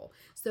uncomfortable.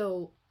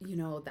 So,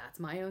 that's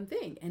my own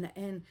thing.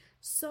 And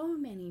so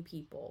many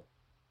people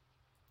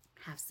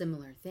have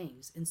similar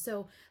things. And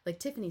so, like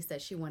Tiffany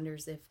says, she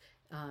wonders if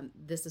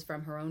This is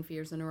from her own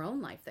fears in her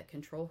own life that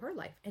control her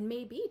life. And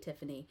maybe,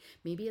 Tiffany,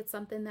 maybe it's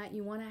something that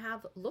you want to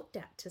have looked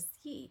at to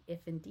see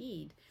if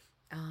indeed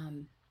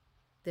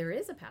there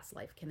is a past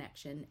life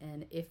connection,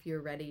 and if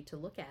you're ready to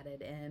look at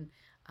it and,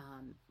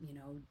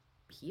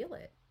 heal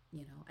it,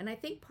 And I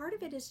think part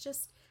of it is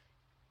just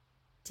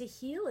to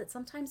heal it..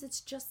 Sometimes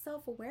it's just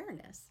self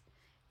awareness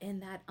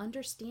and that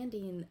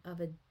understanding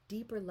of a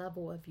deeper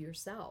level of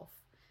yourself.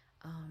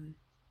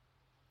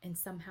 And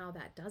somehow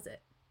that does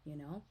it, you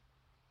know?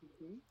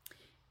 Mm-hmm.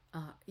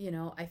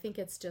 I think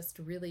it's just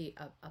really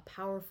a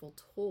powerful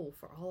tool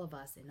for all of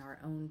us in our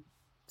own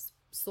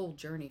soul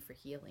journey for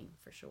healing,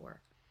 for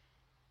sure.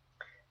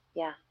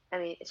 Yeah. I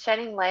mean,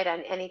 shedding light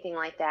on anything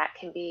like that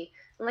can be,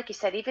 like you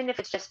said, even if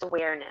it's just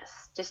awareness,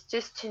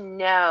 just to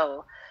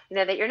know,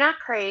 that you're not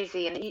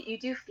crazy and you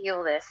do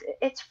feel this.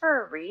 It's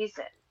for a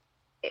reason.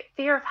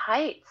 Fear of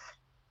heights,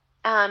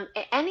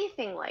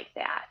 anything like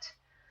that.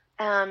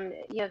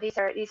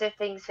 These are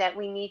things that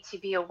we need to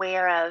be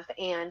aware of,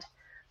 and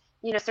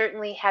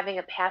certainly having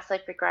a past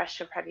life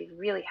regression would probably be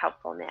really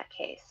helpful in that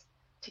case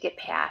to get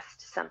Yeah.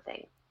 past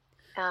something.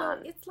 Well,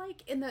 Um, it's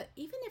like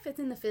even if it's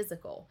in the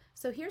physical.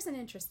 So here's an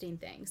interesting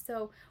thing.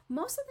 So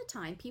most of the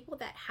time, people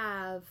that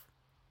have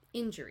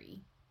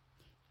injury,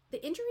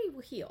 the injury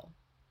will heal,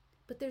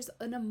 but there's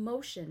an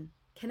emotion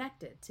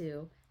connected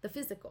to the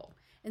physical.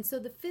 And so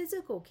the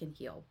physical can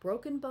heal,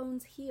 broken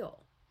bones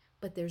heal,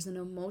 but there's an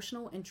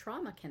emotional and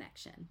trauma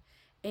connection.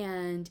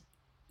 And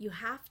you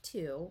have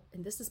to,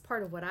 and this is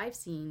part of what I've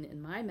seen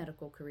in my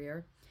medical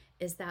career,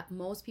 is that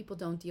most people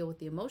don't deal with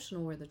the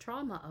emotional or the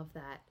trauma of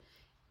that.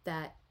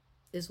 That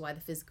is why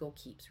the physical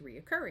keeps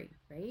reoccurring,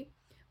 right?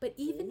 But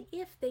even mhm,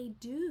 if they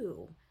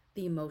do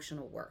the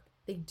emotional work,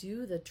 they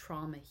do the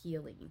trauma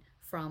healing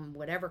from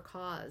whatever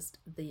caused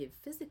the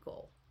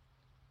physical,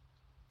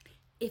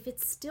 if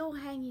it's still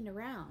hanging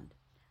around,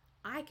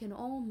 I can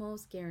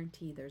almost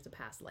guarantee there's a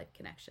past life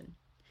connection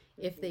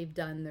if mhm. they've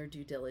done their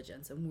due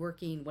diligence and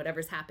working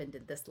whatever's happened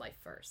in this life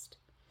first.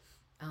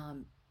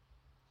 Um,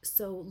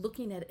 so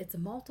looking at it's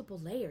multiple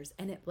layers,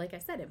 and it, like I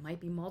said, it might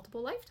be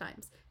multiple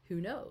lifetimes.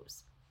 Who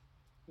knows?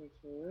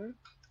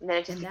 And then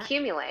it just And that,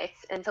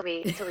 accumulates until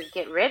we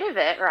get rid of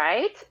it,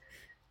 right?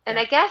 And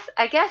yeah,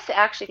 I guess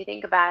actually, if you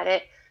think about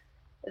it,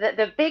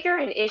 the bigger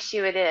an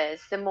issue it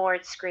is, the more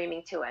it's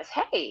screaming to us,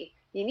 "Hey,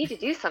 you need to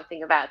do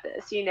something about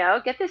this.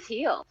 Get this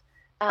healed."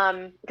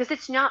 Because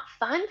it's not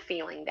fun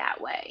feeling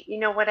that way.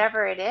 yeah,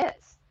 Whatever it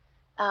is.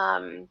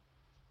 Um,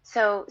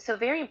 so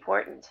very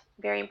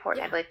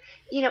important, I yeah, believe.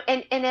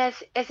 And as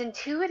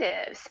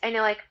intuitives, I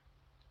know, like,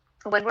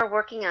 when we're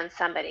working on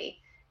somebody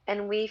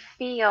and we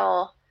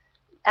feel,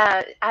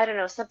 I don't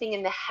know, something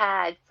in the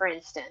head, for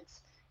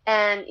instance,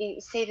 and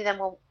you say to them,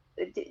 well,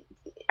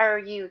 are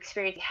you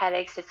experiencing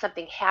headaches? Did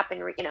something happen?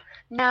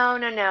 No,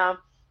 no, no.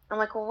 I'm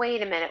like, well,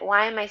 wait a minute.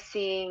 Why am I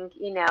seeing,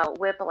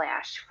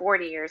 whiplash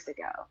 40 years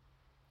ago?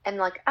 And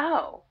like,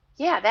 oh,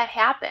 yeah, that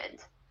happened.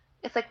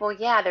 It's like, well,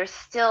 yeah, there's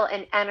still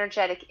an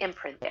energetic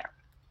imprint there.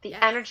 The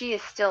yes. energy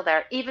is still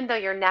there, even though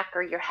your neck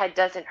or your head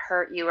doesn't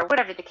hurt you or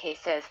whatever the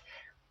case is.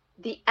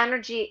 The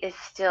energy is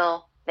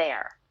still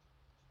there.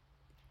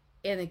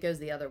 And it goes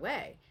the other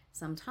way.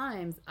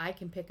 Sometimes I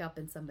can pick up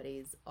in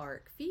somebody's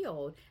arc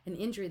field an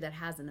injury that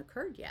hasn't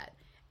occurred yet.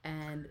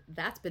 And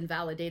that's been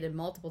validated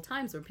multiple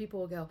times where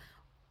people will go,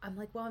 I'm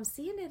like, well, I'm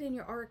seeing it in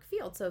your auric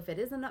field. So if it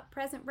isn't up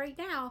present right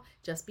now,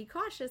 just be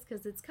cautious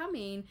because it's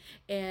coming.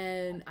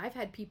 And I've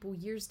had people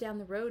years down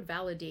the road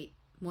validate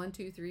 1,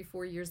 2, 3,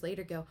 4 years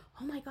later go,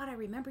 oh my God, I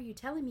remember you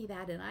telling me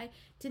that. And I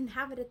didn't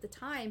have it at the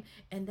time.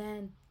 And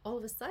then all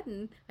of a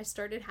sudden I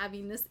started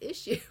having this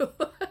issue.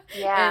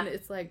 Yeah. And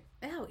it's like,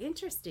 oh,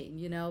 interesting.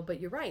 But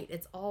you're right.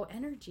 It's all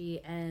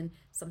energy. And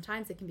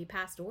sometimes it can be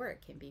past or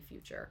it can be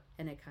future.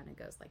 And it kind of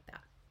goes like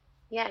that.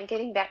 Yeah, and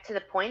getting back to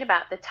the point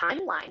about the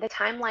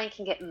timeline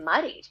can get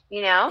muddied,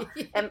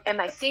 Am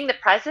I seeing the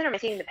present or am I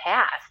seeing the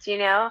past,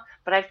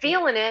 But I'm Yeah.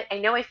 feeling it. I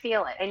know I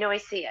feel it. I know I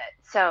see it.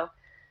 So,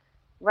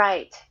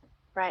 right,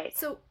 right.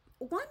 So,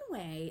 one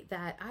way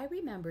that I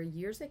remember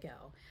years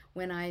ago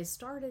when I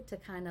started to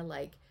kind of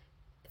like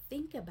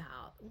think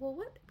about, well,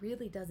 what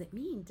really does it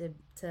mean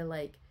to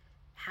like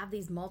have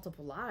these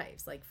multiple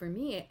lives? Like for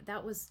me,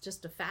 that was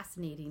just a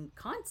fascinating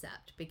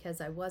concept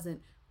because I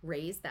wasn't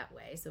raised that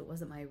way, so it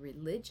wasn't my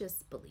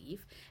religious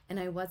belief, and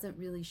I wasn't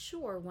really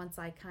sure once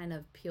I kind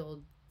of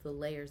peeled the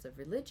layers of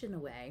religion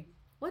away,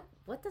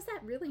 what does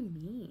that really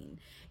mean?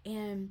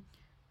 And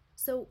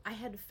so I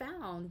had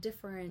found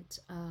different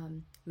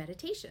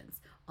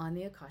meditations on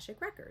the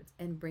Akashic Records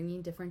and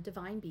bringing different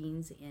divine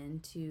beings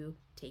in to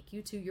take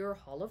you to your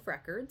Hall of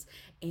Records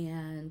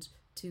and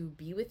to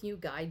be with you,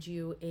 guide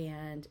you,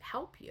 and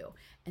help you.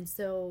 And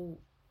so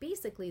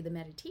basically, the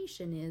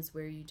meditation is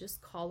where you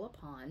just call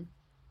upon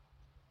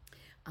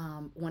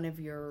one of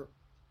your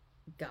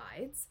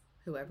guides,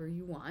 whoever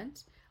you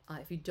want.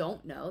 If you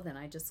don't know, then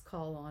I just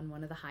call on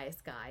one of the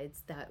highest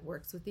guides that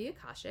works with the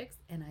Akashics,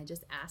 and I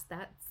just ask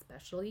that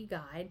specialty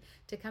guide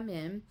to come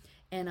in,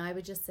 and I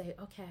would just say,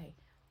 okay,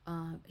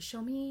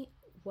 show me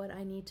what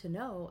I need to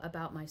know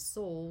about my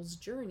soul's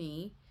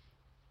journey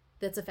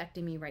that's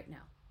affecting me right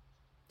now.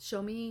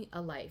 Show me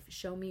a life,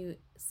 show me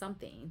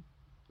something,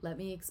 let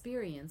me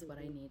experience what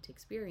I Mhm. need to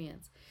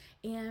experience.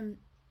 And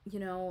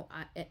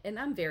and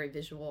I'm very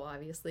visual,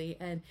 obviously,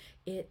 and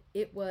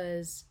it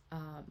was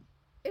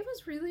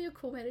really a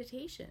cool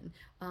meditation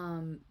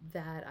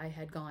that I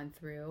had gone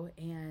through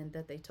and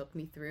that they took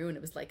me through. And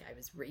it was like I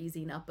was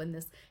raising up in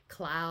this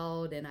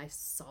cloud and I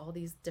saw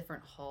these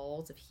different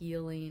halls of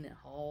healing and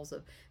halls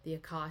of the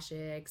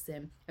Akashics.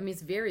 And I mean,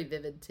 it's very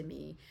vivid to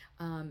me.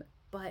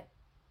 But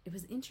it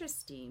was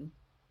interesting.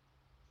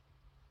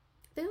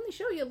 They only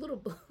show you a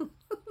little,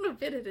 little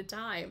bit at a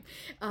time.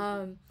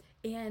 Um,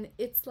 and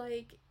it's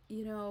like,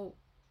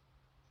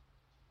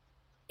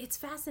 it's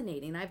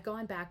fascinating. I've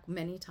gone back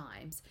many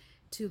times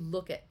to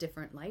look at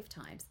different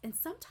lifetimes. And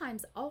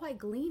sometimes all I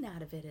glean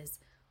out of it is,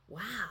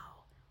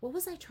 wow, what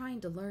was I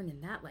trying to learn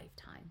in that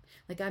lifetime?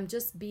 Like I'm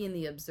just being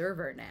the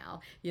observer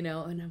now,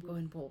 and I'm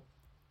going, well,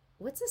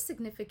 what's the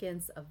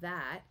significance of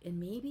that? And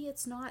maybe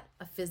it's not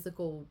a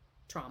physical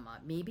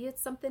trauma. Maybe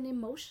it's something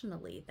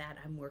emotionally that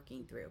I'm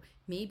working through.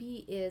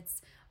 Maybe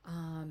it's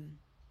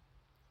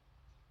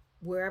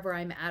wherever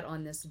I'm at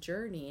on this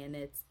journey, and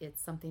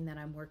it's something that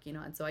I'm working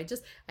on. So I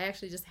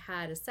actually just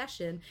had a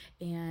session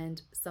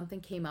and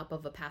something came up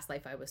of a past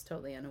life I was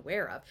totally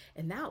unaware of,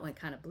 and that one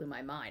kind of blew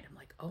my mind. I'm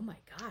like, oh my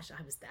gosh,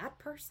 I was that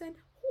person.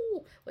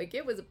 Ooh, like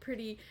it was a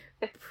pretty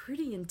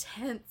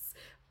intense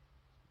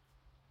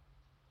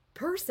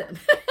person.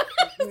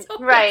 Mhm. That's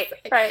all I Right,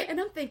 say. right. And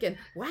I'm thinking,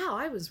 wow,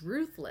 I was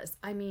ruthless.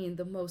 I mean,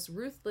 the most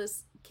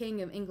ruthless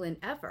king of England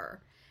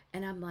ever.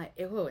 And I'm like,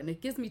 oh, and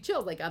it gives me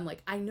chills. Like, I'm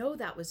like, I know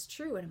that was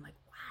true. And I'm like,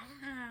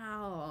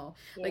 wow.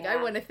 Like, I Yeah.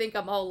 want to think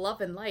I'm all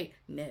love and light.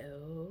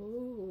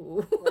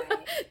 No.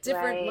 Right,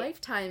 Different right.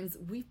 lifetimes,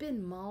 we've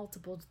been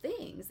multiple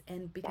things.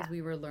 And because Yeah.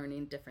 we were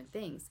learning different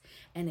things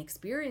and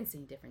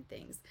experiencing different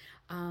things.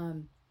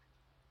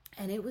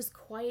 And it was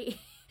quite,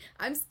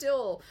 I'm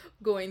still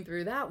going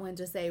through that one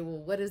to say, well,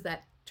 what is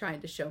that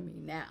trying to show me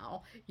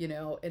now?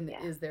 And Yeah.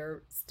 is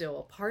there still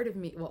a part of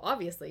me? Well,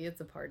 obviously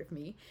it's a part of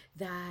me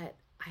that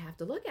I have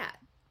to look at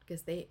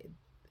because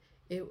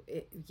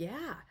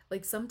yeah,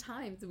 like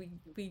sometimes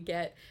we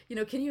get,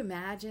 can you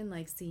imagine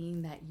like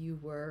seeing that you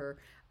were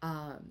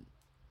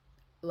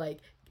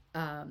like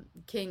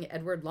King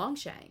Edward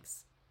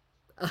Longshanks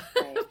of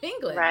Right.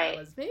 England? That Right.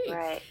 was me.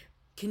 Right.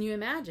 Can you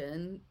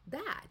imagine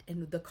that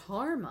and the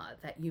karma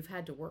that you've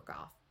had to work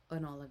off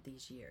in all of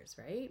these years,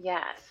 right?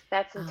 Yes,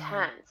 that's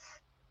Um, intense.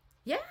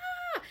 yeah.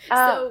 Oh,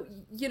 So,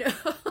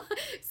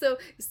 so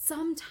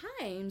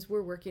sometimes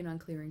we're working on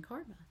clearing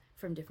karma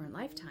from different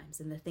mhm, lifetimes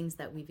and the things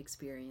that we've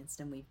experienced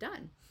and we've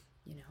done,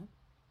 you know?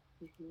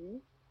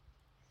 mhm.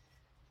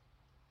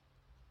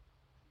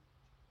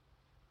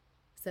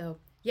 So,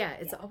 yeah,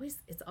 Yeah,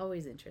 it's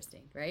always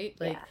interesting, right?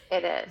 Like yeah,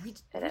 it is.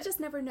 It we is. just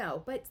never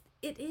know, but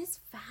it is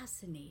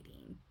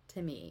fascinating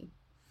to me.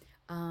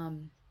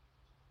 Um,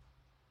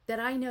 that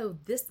I know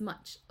this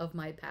much of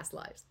my past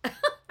lives.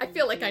 I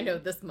feel like I know Hmm.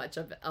 this much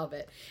of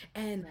it.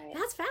 And Right.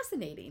 that's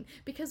fascinating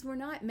because we're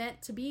not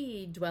meant to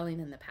be dwelling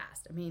in the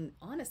past. I mean,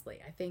 honestly,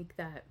 I think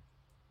that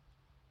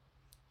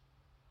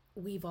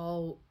we've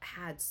all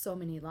had so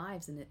many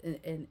lives and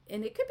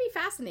it could be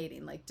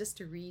fascinating like just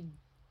to read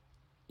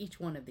each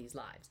one of these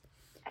lives.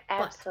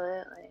 But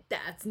Absolutely.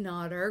 that's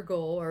not our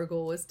goal. Our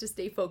goal is to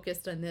stay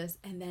focused on this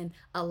and then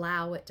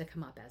allow it to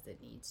come up as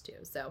it needs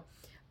to. So,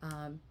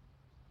 um,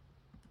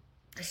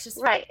 it's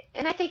just Right.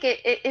 And I think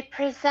it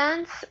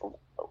presents,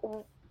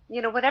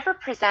 whatever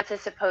presents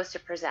is supposed to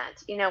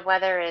present,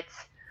 whether it's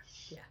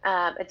yeah.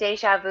 a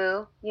deja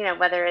vu,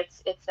 whether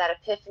it's that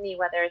epiphany,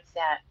 whether it's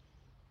that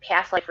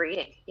past life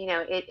reading,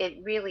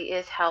 it really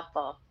is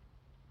helpful.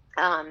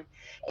 Um,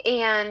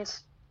 and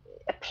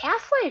a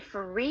past life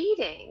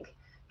reading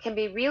can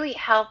be really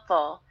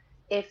helpful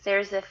if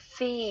there's a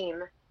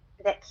theme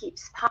that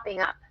keeps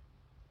popping up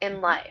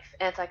in Mm-hmm. life.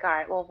 And it's like, all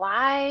right, well,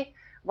 why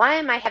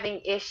am I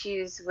having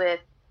issues with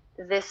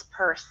this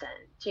person?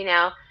 You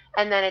know?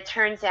 And then it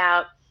turns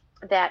out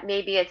that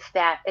maybe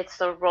it's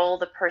the role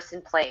the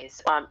person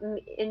plays.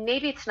 And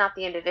maybe it's not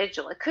the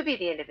individual. It could be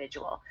the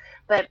individual,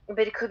 but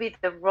it could be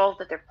the role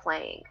that they're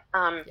playing.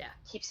 Yeah.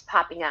 Keeps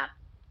popping up.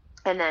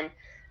 And then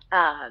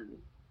um,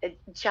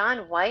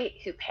 John White,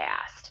 who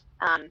passed,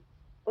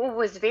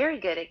 was very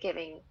good at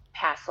giving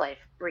past life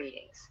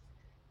readings,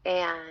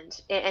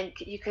 and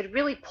you could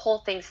really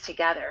pull things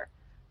together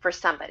for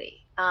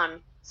somebody.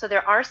 So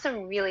there are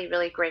some really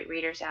really great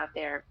readers out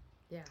there,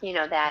 Yeah.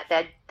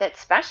 that Absolutely.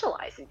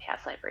 specialize in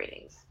past life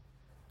readings.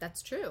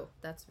 That's true.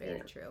 That's You very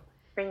know, true.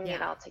 bringing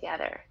it Yeah. all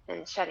together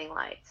and shedding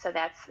light. So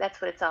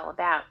that's what it's all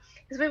about.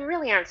 Because we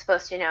really aren't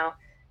supposed to know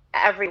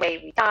every way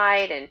we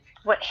died and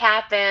what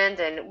happened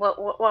and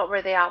what were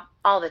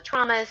all the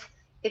traumas.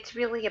 It's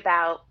really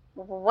about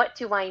what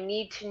do I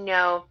need to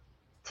know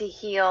to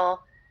heal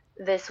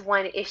this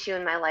one issue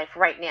in my life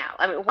right now.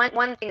 I mean,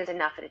 one thing is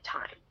enough at a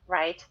time,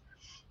 right?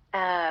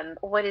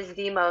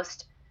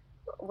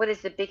 What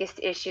is the biggest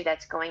issue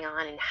that's going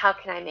on and how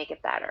can I make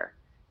it better?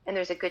 And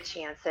there's a good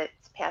chance that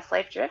it's past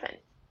life driven.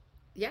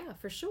 Yeah,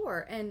 for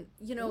sure. And,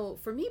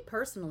 for me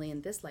personally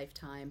in this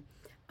lifetime,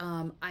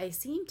 I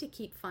seem to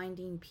keep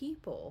finding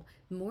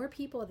more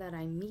people that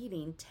I'm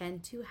meeting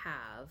tend to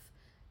have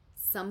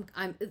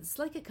it's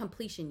like a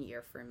completion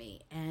year for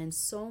me. And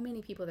so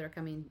many people that are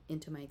coming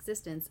into my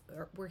existence,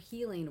 we're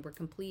healing, we're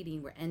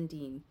completing, we're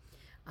ending,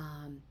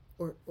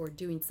 or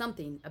doing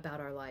something about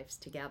our lives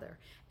together.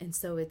 And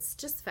so it's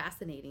just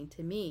fascinating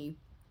to me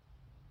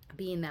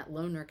being that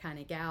loner kind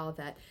of gal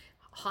that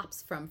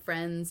hops from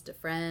friends to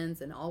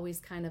friends and always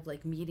kind of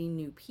like meeting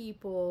new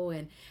people,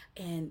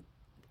 and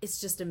it's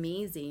just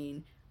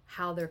amazing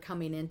how they're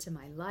coming into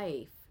my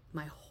life,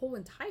 my whole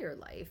entire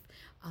life.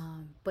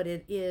 But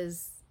it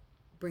is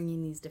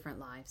bringing these different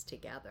lives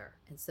together,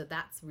 and so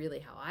that's really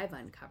how I've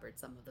uncovered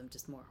some of them,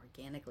 just more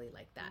organically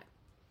like that.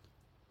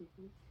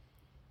 Mm-hmm.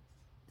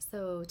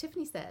 So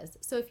Tiffany says,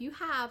 so if you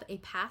have a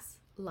past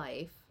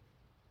life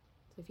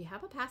so if you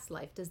have a past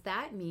life, does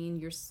that mean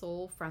your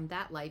soul from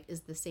that life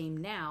is the same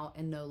now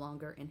and no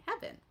longer in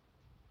heaven?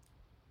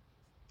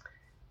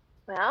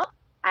 Well,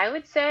 I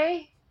would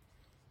say,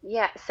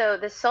 yeah. So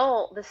the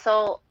soul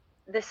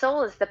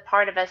is the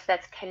part of us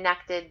that's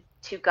connected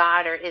to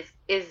God, or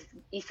is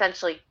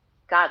essentially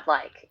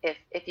godlike,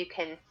 if you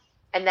can.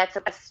 And that's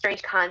a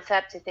strange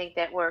concept to think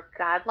that we're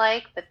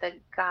godlike, but the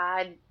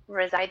God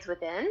resides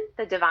within,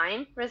 the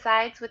divine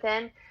resides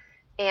within,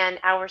 and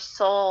our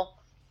soul,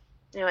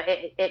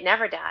 it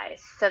never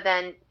dies. So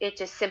then it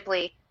just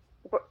simply,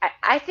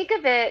 I think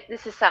of it,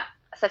 this is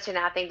such an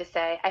odd thing to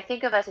say. I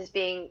think of us as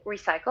being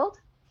recycled,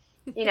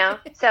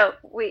 so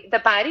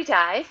the body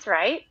dies,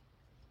 right?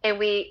 And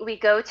we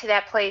go to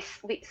that place.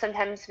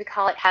 Sometimes we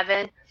call it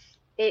heaven.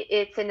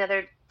 It's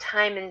another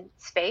time and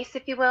space,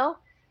 if you will.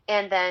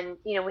 And then,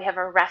 we have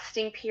a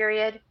resting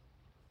period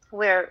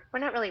where we're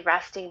not really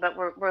resting, but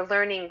we're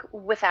learning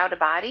without a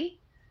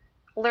body,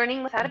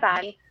 learning without a Mm-hmm.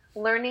 body,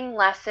 learning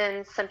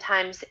lessons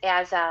sometimes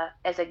as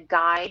a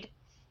guide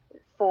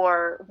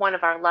for one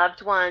of our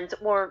loved ones,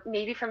 or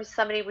maybe from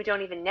somebody we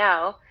don't even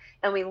know,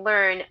 and we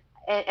learn,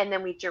 and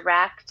then we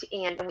direct,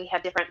 and we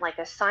have different like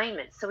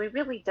assignments. So we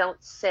really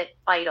don't sit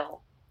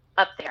idle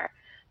up there.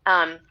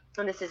 And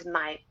this is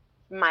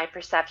my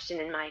perception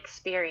and my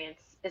experience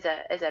as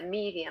a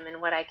medium,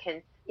 and what I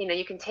can,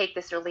 you can take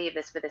this or leave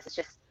this, but this is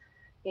just,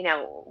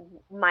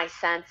 my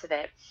sense of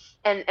it.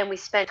 And we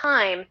spend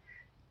time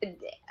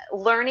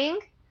learning,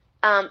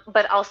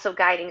 but also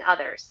guiding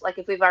others, like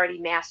if we've already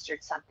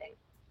mastered something.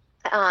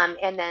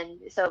 And then,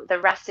 so the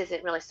rest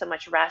isn't really so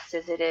much rest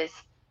as it is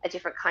a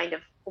different kind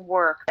of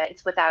work, that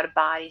it's without a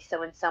body.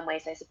 So in some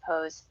ways, I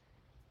suppose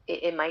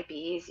it might be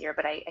easier,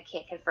 but I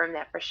can't confirm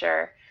that for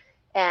sure.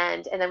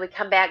 And then we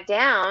come back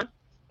down,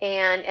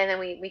 and then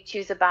we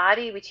choose a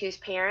body, we choose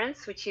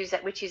parents, we choose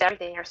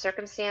everything, our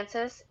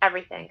circumstances,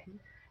 everything. Mm-hmm.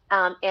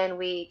 And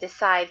we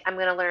decide, I'm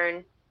going to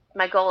learn.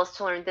 My goal is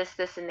to learn this,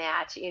 and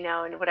that,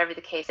 and whatever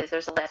the case is,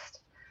 there's a list.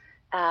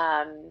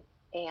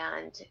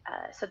 And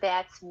so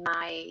that's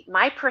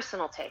my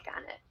personal take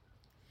on it.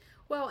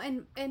 Well,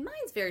 and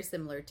mine's very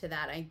similar to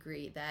that. I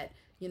agree that,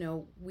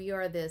 we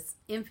are this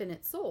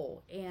infinite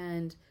soul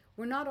and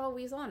we're not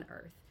always on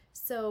earth.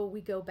 So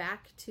we go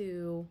back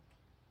to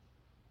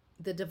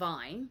the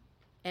divine,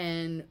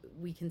 and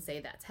we can say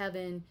that's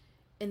heaven.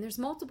 And there's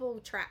multiple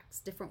tracks,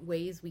 different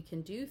ways we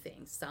can do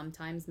things.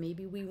 Sometimes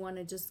maybe we want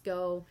to just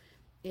go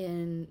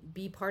and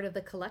be part of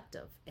the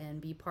collective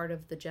and be part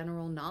of the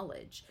general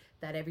knowledge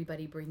that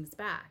everybody brings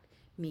back.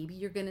 Maybe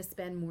you're going to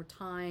spend more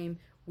time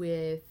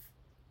with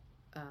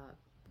uh,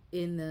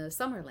 in the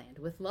summerland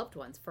with loved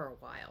ones for a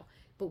while,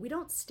 but we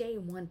don't stay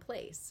in one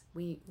place.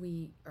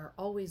 We are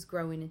always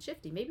growing and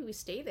shifting. Maybe we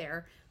stay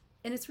there,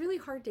 and it's really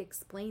hard to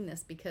explain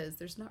this because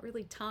there's not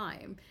really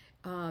time.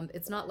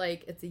 It's not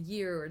like it's a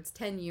year or it's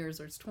 10 years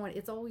or it's 20.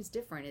 It's always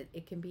different.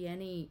 It can be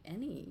any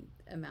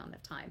amount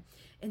of time.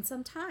 And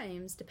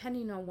sometimes,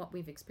 depending on what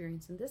we've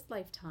experienced in this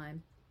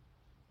lifetime,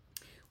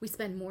 we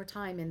spend more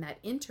time in that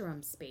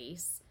interim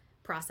space,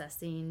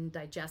 processing,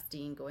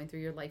 digesting, going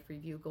through your life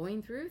review,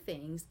 going through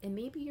things, and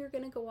maybe you're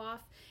going to go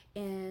off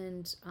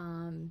and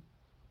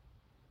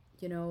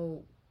you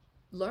know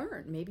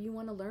learn. Maybe you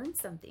want to learn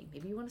something,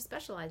 maybe you want to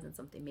specialize in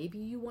something, maybe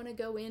you want to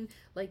go in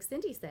like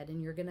Cindy said,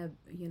 and you're going to,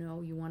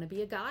 you want to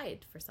be a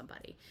guide for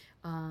somebody.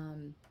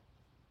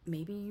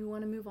 Maybe you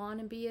want to move on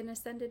and be an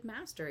ascended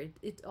master.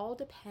 It all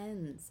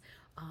depends.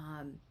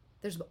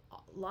 There's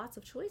lots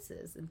of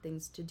choices and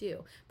things to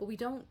do, but we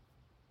don't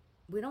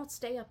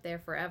stay up there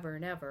forever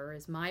and ever,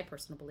 is my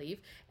personal belief.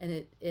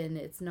 And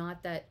it's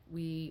not that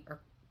we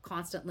are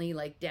constantly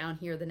like down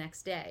here the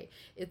next day.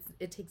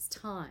 It takes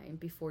time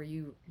before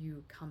you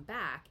come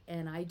back.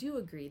 And I do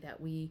agree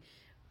that we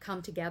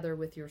come together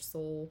with your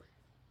soul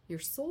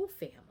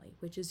family,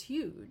 which is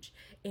huge,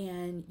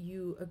 and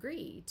you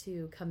agree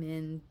to come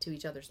into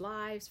each other's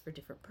lives for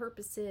different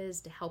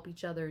purposes, to help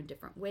each other in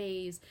different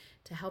ways,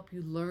 to help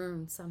you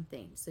learn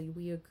something. So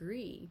we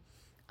agree.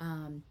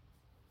 um,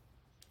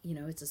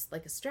 it's just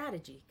like a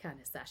strategy kind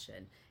of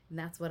session. And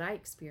that's what I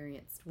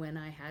experienced when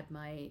I had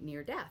my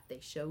near death. They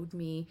showed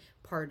me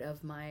part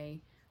of my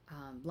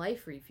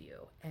life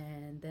review,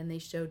 and then they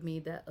showed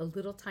me a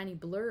little tiny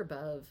blurb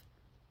of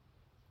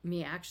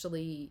me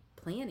actually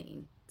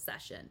planning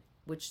session,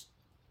 which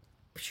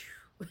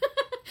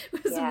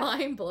was Yeah.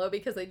 mind blow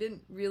because I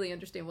didn't really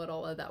understand what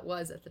all of that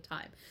was at the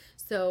time.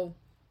 So,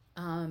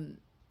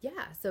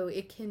 yeah, so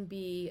it can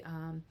be.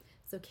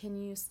 So, can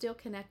you still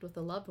connect with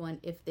a loved one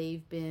if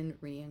they've been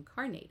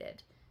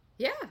reincarnated?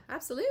 Yeah,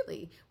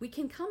 absolutely. We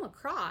can come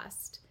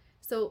across.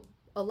 So,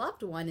 a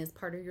loved one is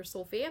part of your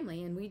soul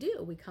family, and we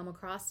do. We come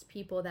across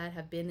people that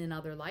have been in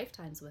other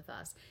lifetimes with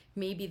us.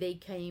 Maybe they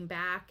came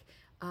back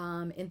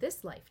in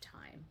this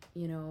lifetime,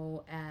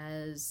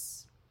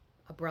 as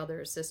a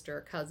brother,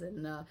 sister,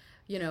 cousin,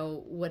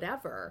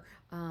 whatever,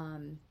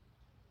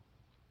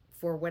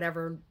 for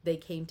whatever they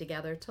came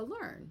together to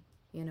learn.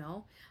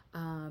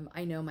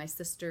 I know my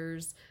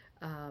sisters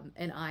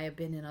and I have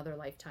been in other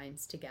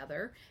lifetimes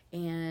together,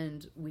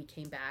 and we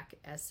came back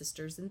as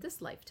sisters in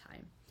this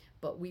lifetime.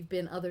 But we've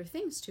been other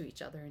things to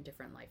each other in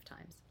different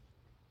lifetimes.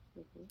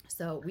 Mm-hmm.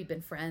 So we've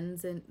been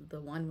friends, and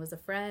the one was a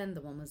friend, the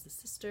one was a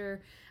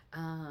sister.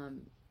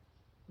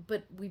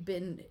 But we've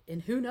been,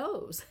 and who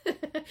knows?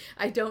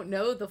 I don't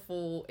know the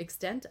full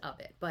extent of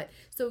it. But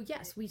so,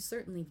 yes, we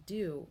certainly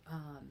do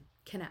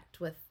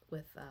connect with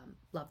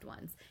loved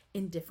ones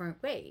in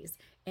different ways.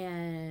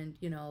 And,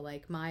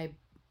 like my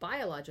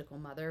biological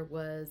mother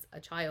was a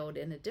child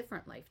in a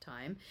different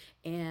lifetime,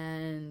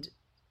 and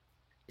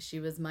she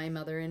was my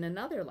mother in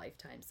another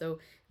lifetime. So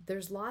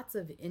there's lots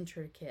of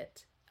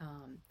intricate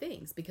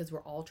things because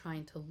we're all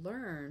trying to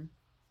learn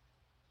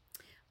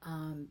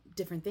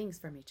different things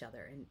from each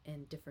other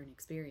and different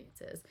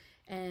experiences.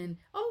 And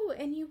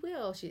you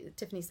will.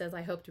 Tiffany says,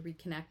 I hope to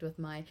reconnect with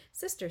my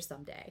sister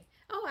someday.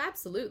 Oh,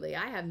 absolutely.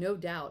 I have no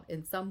doubt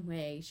in some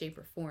way, shape,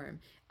 or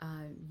form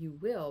you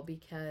will,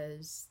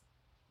 because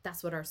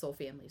that's what our soul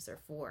families are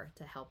for,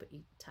 to help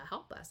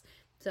us.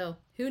 So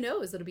who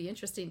knows? It'll be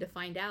interesting to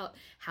find out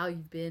how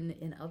you've been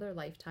in other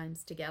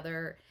lifetimes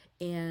together,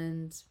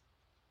 and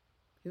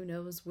who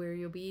knows where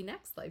you'll be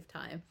next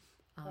lifetime.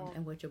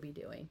 And what you'll be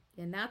doing.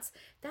 And that's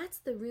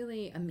the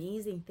really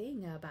amazing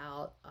thing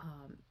about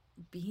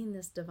being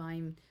this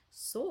divine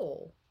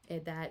soul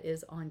that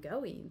is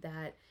ongoing,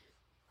 that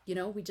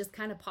we just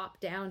kind of pop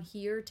down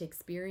here to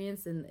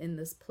experience in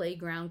this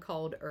playground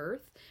called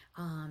Earth.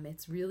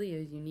 It's really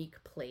a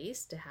unique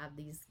place to have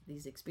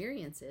these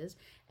experiences,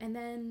 and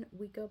then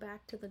we go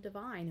back to the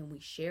divine and we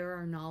share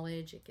our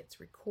knowledge. It gets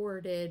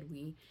recorded.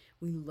 We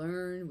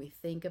learn. We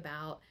think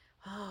about,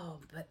 oh,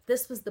 but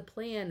this was the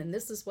plan, and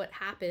this is what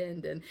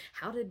happened, and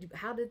how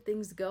did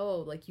things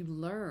go? Like, you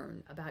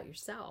learn about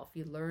yourself,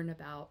 you learn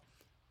about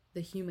the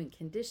human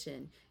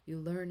condition, you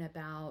learn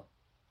about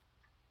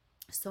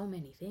so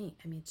many things.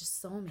 I mean,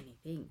 just so many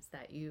things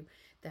that it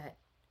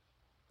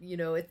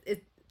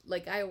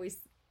like, I always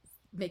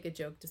make a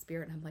joke to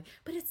Spirit, and I'm like,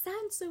 but it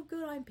sounds so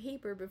good on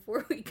paper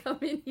before we come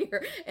in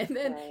here, and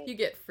then you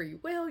get free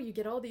will, you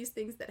get all these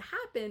things that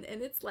happen,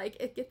 and it's like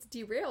it gets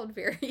derailed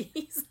very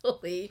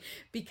easily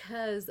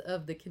because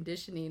of the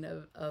conditioning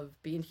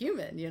of being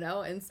human,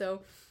 and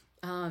so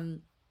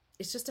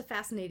it's just a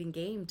fascinating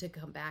game to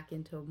come back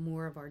into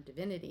more of our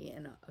divinity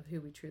and of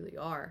who we truly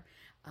are,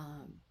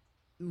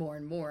 more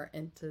and more,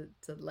 and to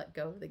let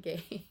go of the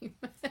game.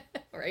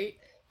 Right?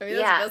 I mean,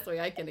 that's the best way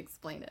I can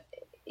explain it.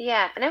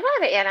 Yeah, and I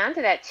wanted to add on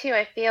to that too.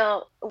 I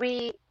feel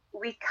we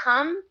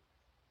come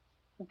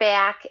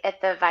back at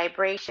the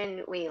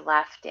vibration we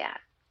left at.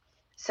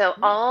 So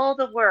all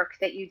the work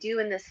that you do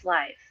in this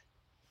life,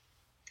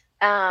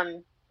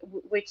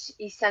 which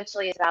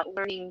essentially is about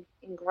learning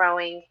and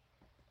growing,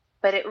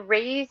 but it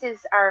raises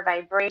our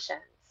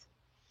vibrations.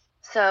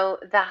 So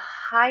the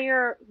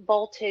higher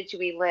voltage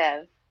we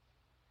live,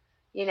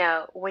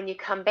 when you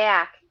come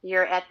back,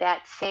 you're at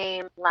that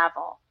same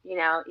level.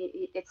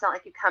 It's not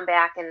like you come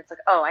back and it's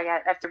like, oh, I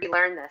have to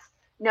relearn this.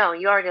 No,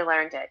 you already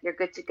learned it. You're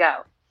good to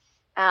go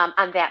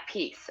on that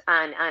piece,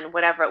 on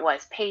whatever it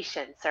was,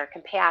 patience or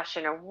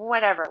compassion or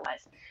whatever it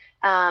was.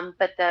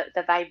 But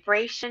the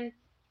vibration,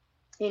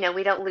 we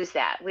don't lose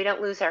that. We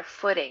don't lose our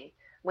footing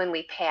when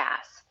we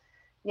pass.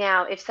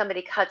 Now, if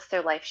somebody cuts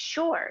their life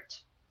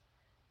short,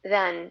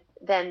 then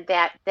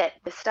that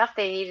the stuff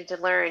they needed to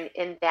learn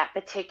in that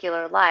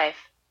particular life,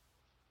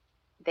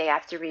 they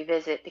have to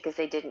revisit because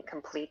they didn't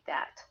complete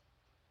that.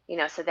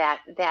 So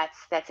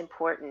that's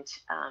important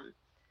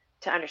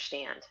to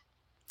understand.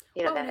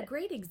 And a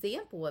great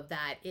example of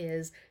that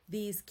is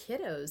these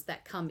kiddos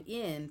that come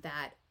in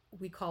that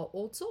we call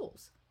old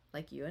souls,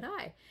 like you and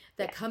I,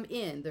 that come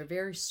in. They're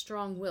very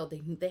strong-willed.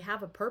 They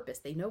have a purpose.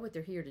 They know what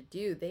they're here to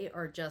do. They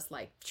are just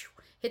like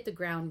hit the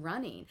ground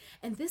running.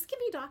 And this can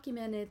be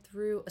documented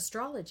through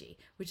astrology,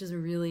 which is a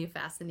really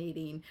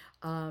fascinating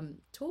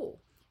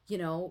tool.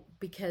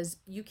 Because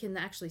you can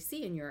actually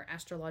see in your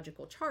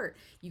astrological chart,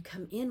 you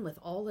come in with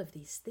all of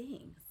these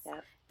things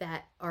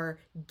that are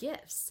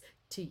gifts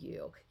to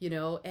you,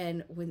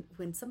 and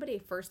when somebody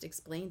first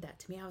explained that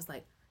to me, I was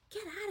like,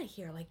 get out of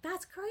here. Like,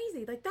 that's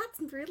crazy. Like, that's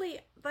really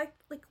like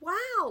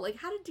wow. Like,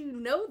 how did you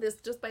know this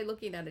just by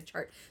looking at a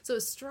chart? So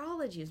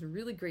astrology is a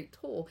really great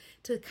tool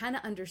to kind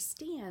of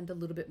understand a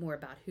little bit more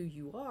about who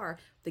you are,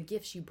 the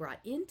gifts you brought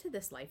into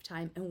this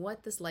lifetime, and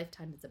what this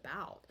lifetime is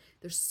about.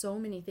 There's so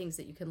many things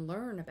that you can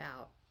learn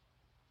about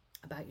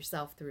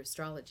yourself through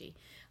astrology.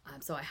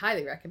 So I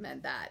highly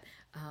recommend that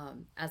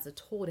as a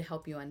tool to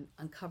help you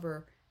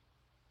uncover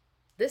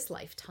this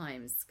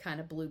lifetime's kind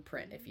of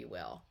blueprint, if you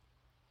will.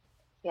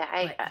 Yeah,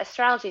 But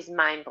astrology is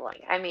mind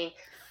blowing. I mean,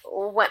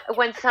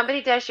 when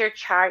somebody does your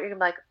chart, you're gonna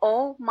be like,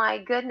 oh my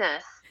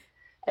goodness.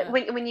 yeah,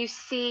 When you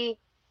see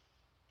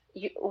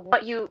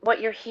what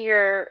you're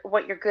here,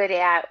 what you're good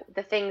at,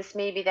 the things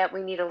maybe that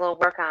we need a little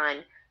work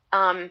on,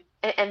 and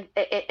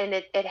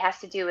it has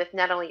to do with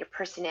not only your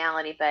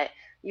personality but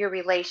your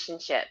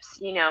relationships,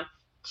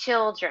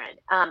 children,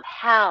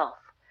 health,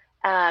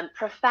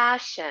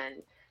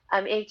 profession.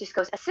 It just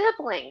goes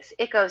siblings.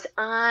 It goes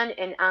on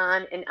and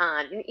on and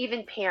on, and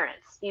even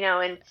parents.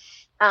 And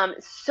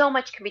so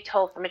much can be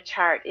told from a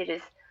chart.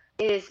 It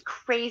is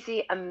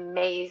crazy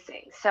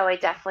amazing. So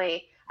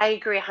I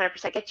agree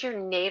 100%. Get your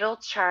natal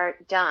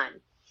chart done,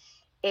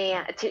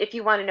 yeah, and if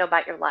you want to know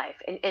about your life,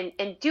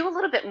 and do a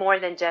little bit more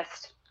than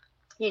just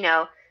you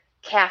know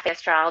cafe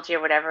astrology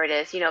or whatever it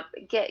is.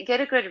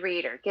 Get a good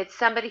reader. Get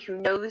somebody who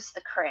knows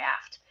the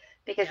craft,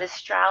 because yeah.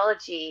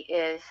 astrology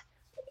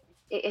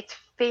it's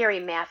very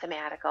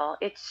mathematical.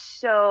 It's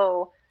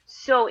so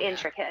Yeah,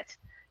 intricate.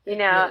 You it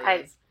know, really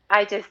I is.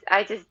 I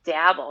just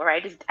dabble,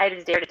 right? I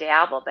just dare to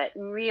dabble, but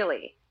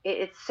really,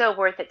 it's so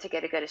worth it to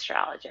get a good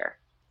astrologer.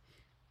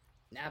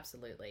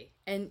 Absolutely.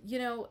 And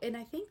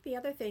I think the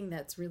other thing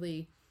that's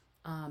really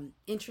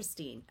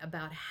interesting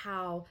about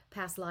how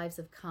past lives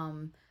have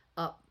come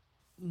up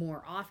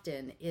more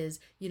often is,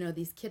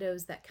 these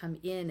kiddos that come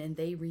in and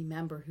they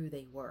remember who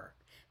they were.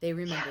 They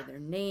remember their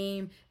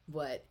name,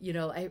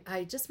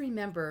 I just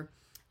remember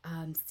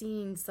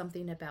seeing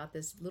something about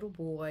this little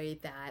boy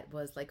that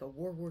was like a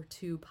World War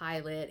II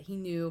pilot. He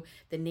knew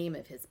the name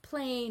of his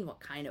plane, what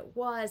kind it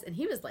was, and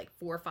he was like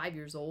 4 or 5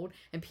 years old.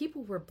 And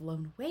people were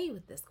blown away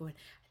with this, going,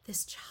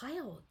 "This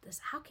child,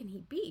 how can he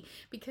be?"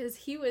 Because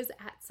he was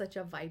at such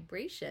a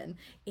vibration,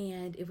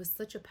 and it was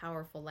such a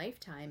powerful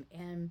lifetime.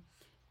 And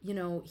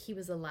he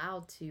was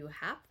allowed to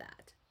have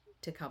that,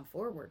 to come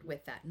forward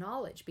with that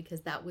knowledge,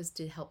 because that was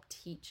to help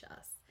teach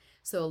us.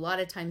 So a lot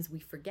of times we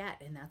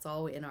forget, and that's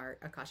all in our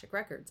Akashic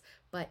records.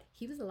 But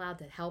he was allowed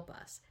to help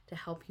us, to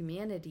help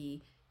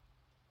humanity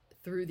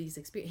through these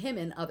experiences, him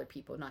and other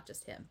people, not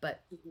just him,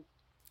 but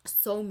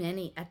so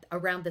many at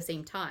around the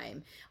same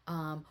time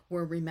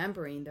were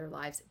remembering their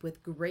lives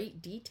with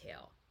great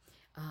detail,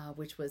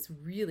 which was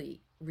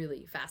really,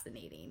 really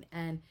fascinating.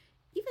 And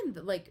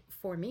even like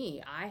for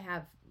me, I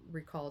have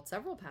recalled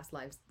several past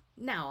lives.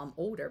 Now I'm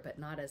older, but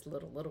not as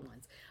little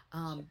ones,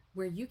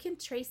 where you can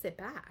trace it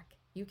back.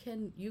 You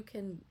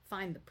can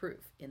find the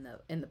proof in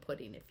the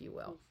pudding, if you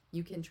will.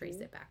 You can trace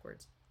Hmm. it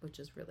backwards, which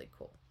is really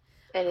cool.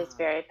 It is Um,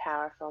 very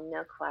powerful,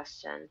 no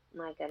question.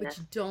 My but goodness.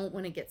 you don't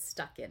want to get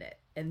stuck in it,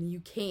 and you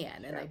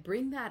can. And I True.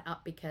 bring that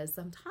up because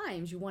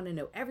sometimes you want to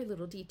know every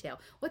little detail.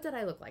 What did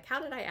I look like?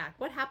 How did I act?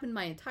 What happened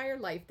my entire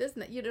life? This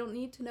and that. You don't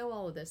need to know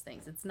all of those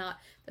things. That's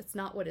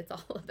not what it's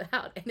all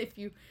about. And if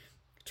you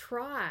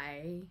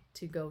try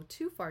to go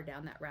too far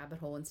down that rabbit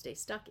hole and stay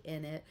stuck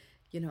in it,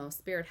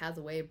 spirit has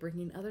a way of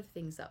bringing other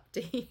things up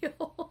to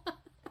heal.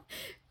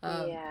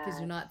 Because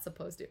you're Yes. not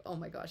supposed to. Oh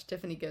my gosh,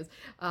 Tiffany goes,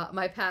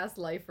 my past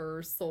life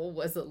or soul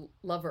was a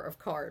lover of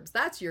carbs.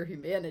 That's your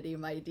humanity,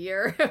 my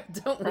dear.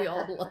 Don't we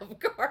all love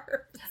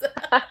carbs?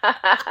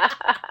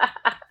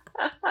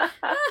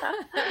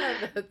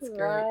 That's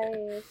great.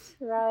 Right,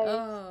 right.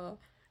 Oh,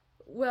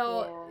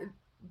 well, Yeah.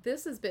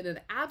 this has been an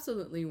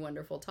absolutely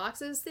wonderful talk.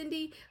 So,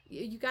 Cindy,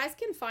 you guys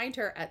can find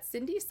her at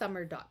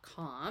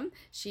cindysummer.com.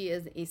 She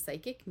is a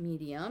psychic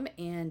medium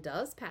and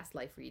does past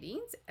life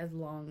readings as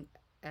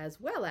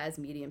well as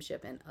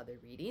mediumship and other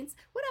readings.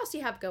 What else do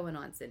you have going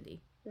on,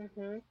 Cindy?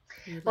 Hmm.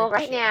 You'd Well, like to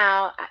right share?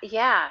 now,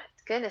 yeah,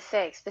 goodness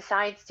sakes,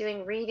 besides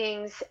doing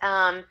readings,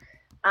 I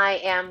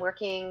am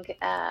working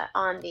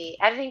on the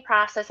editing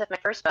process of my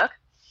first book.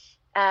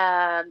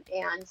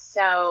 And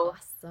so,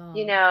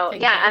 Awesome.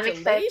 yeah, I'm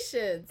excited.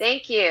 Congratulations.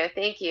 Thank you.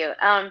 Thank you.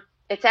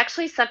 It's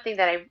actually something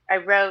that I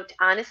wrote,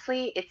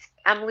 honestly,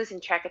 I'm losing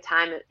track of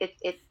time.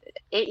 It's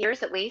 8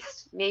 years at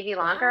least, maybe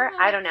longer.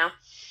 I Wow. don't know.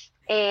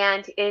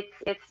 And it's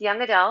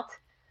young adult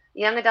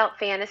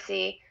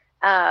fantasy.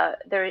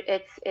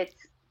 It's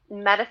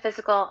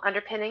metaphysical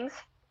underpinnings.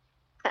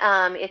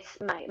 It's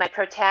my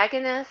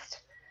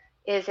protagonist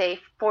is a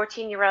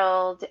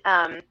 14-year-old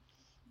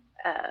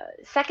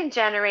second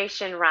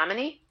generation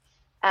Romani,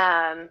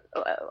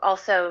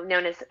 also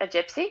known as a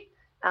gypsy.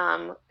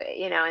 And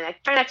I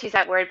try not to use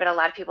that word, but a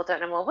lot of people don't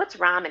know. Well, what's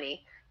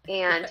Romani?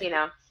 And Right.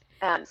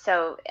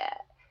 so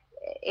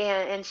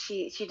and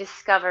she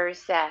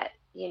discovers that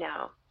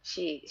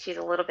she's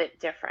a little bit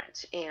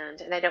different,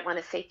 and I don't want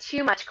to say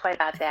too much quite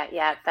about that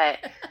yet, but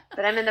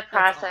I'm in the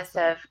That's process awesome.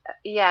 of,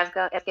 yeah,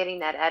 of getting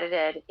that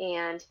edited,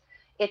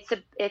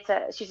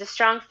 she's a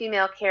strong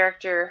female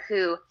character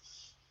who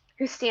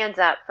stands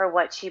up for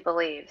what she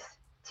believes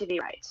to be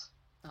right.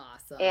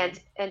 Awesome.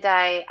 And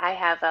I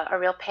have a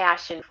real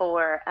passion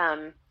for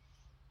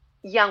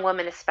young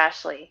women,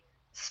 especially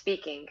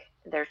speaking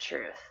their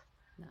truth.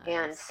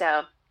 And Nice.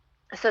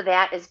 so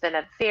that has been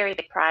a very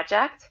big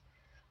project.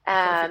 Oh,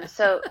 yeah.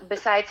 So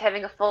besides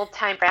having a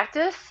full-time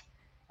practice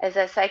as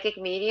a psychic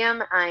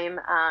medium, I'm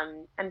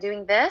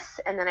doing this,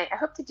 and then I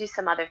hope to do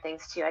some other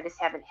things too. I just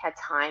haven't had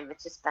time.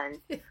 It's just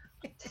been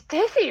just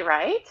busy,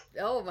 right?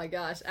 Oh my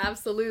gosh,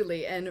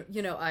 absolutely. And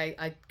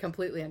I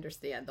completely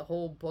understand. The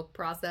whole book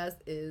process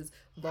is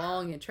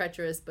long and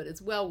treacherous, but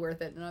it's well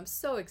worth it. And I'm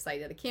so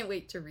excited. I can't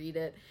wait to read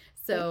it.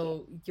 Thank you.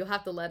 So you'll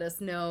have to let us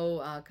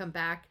know, come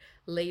back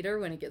later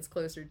when it gets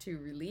closer to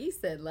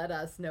release and let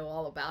us know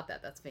all about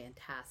that. That's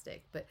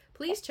fantastic. But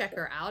please check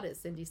her out at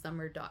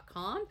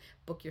cindysummer.com.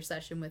 Book your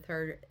session with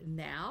her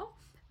now.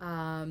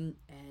 And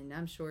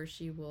I'm sure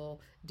she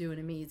will do an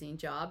amazing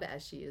job,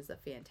 as she is a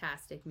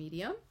fantastic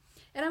medium.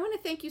 And I want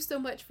to thank you so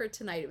much for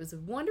tonight. It was a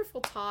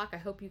wonderful talk. I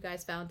hope you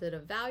guys found it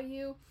of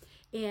value.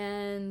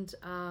 And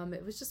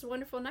it was just a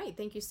wonderful night.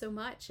 Thank you so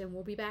much. And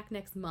we'll be back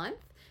next month,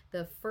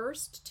 the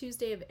first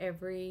Tuesday of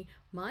every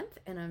month.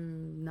 And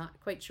I'm not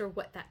quite sure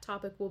what that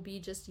topic will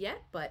be just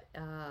yet, but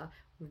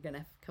we're going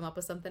to come up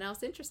with something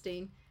else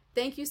interesting.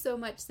 Thank you so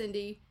much,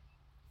 Cindy.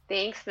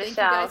 Thanks, Thank you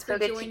Michelle. guys for So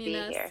good to joining be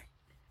us. here.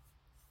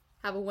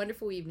 Have a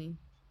wonderful evening.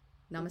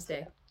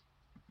 Namaste.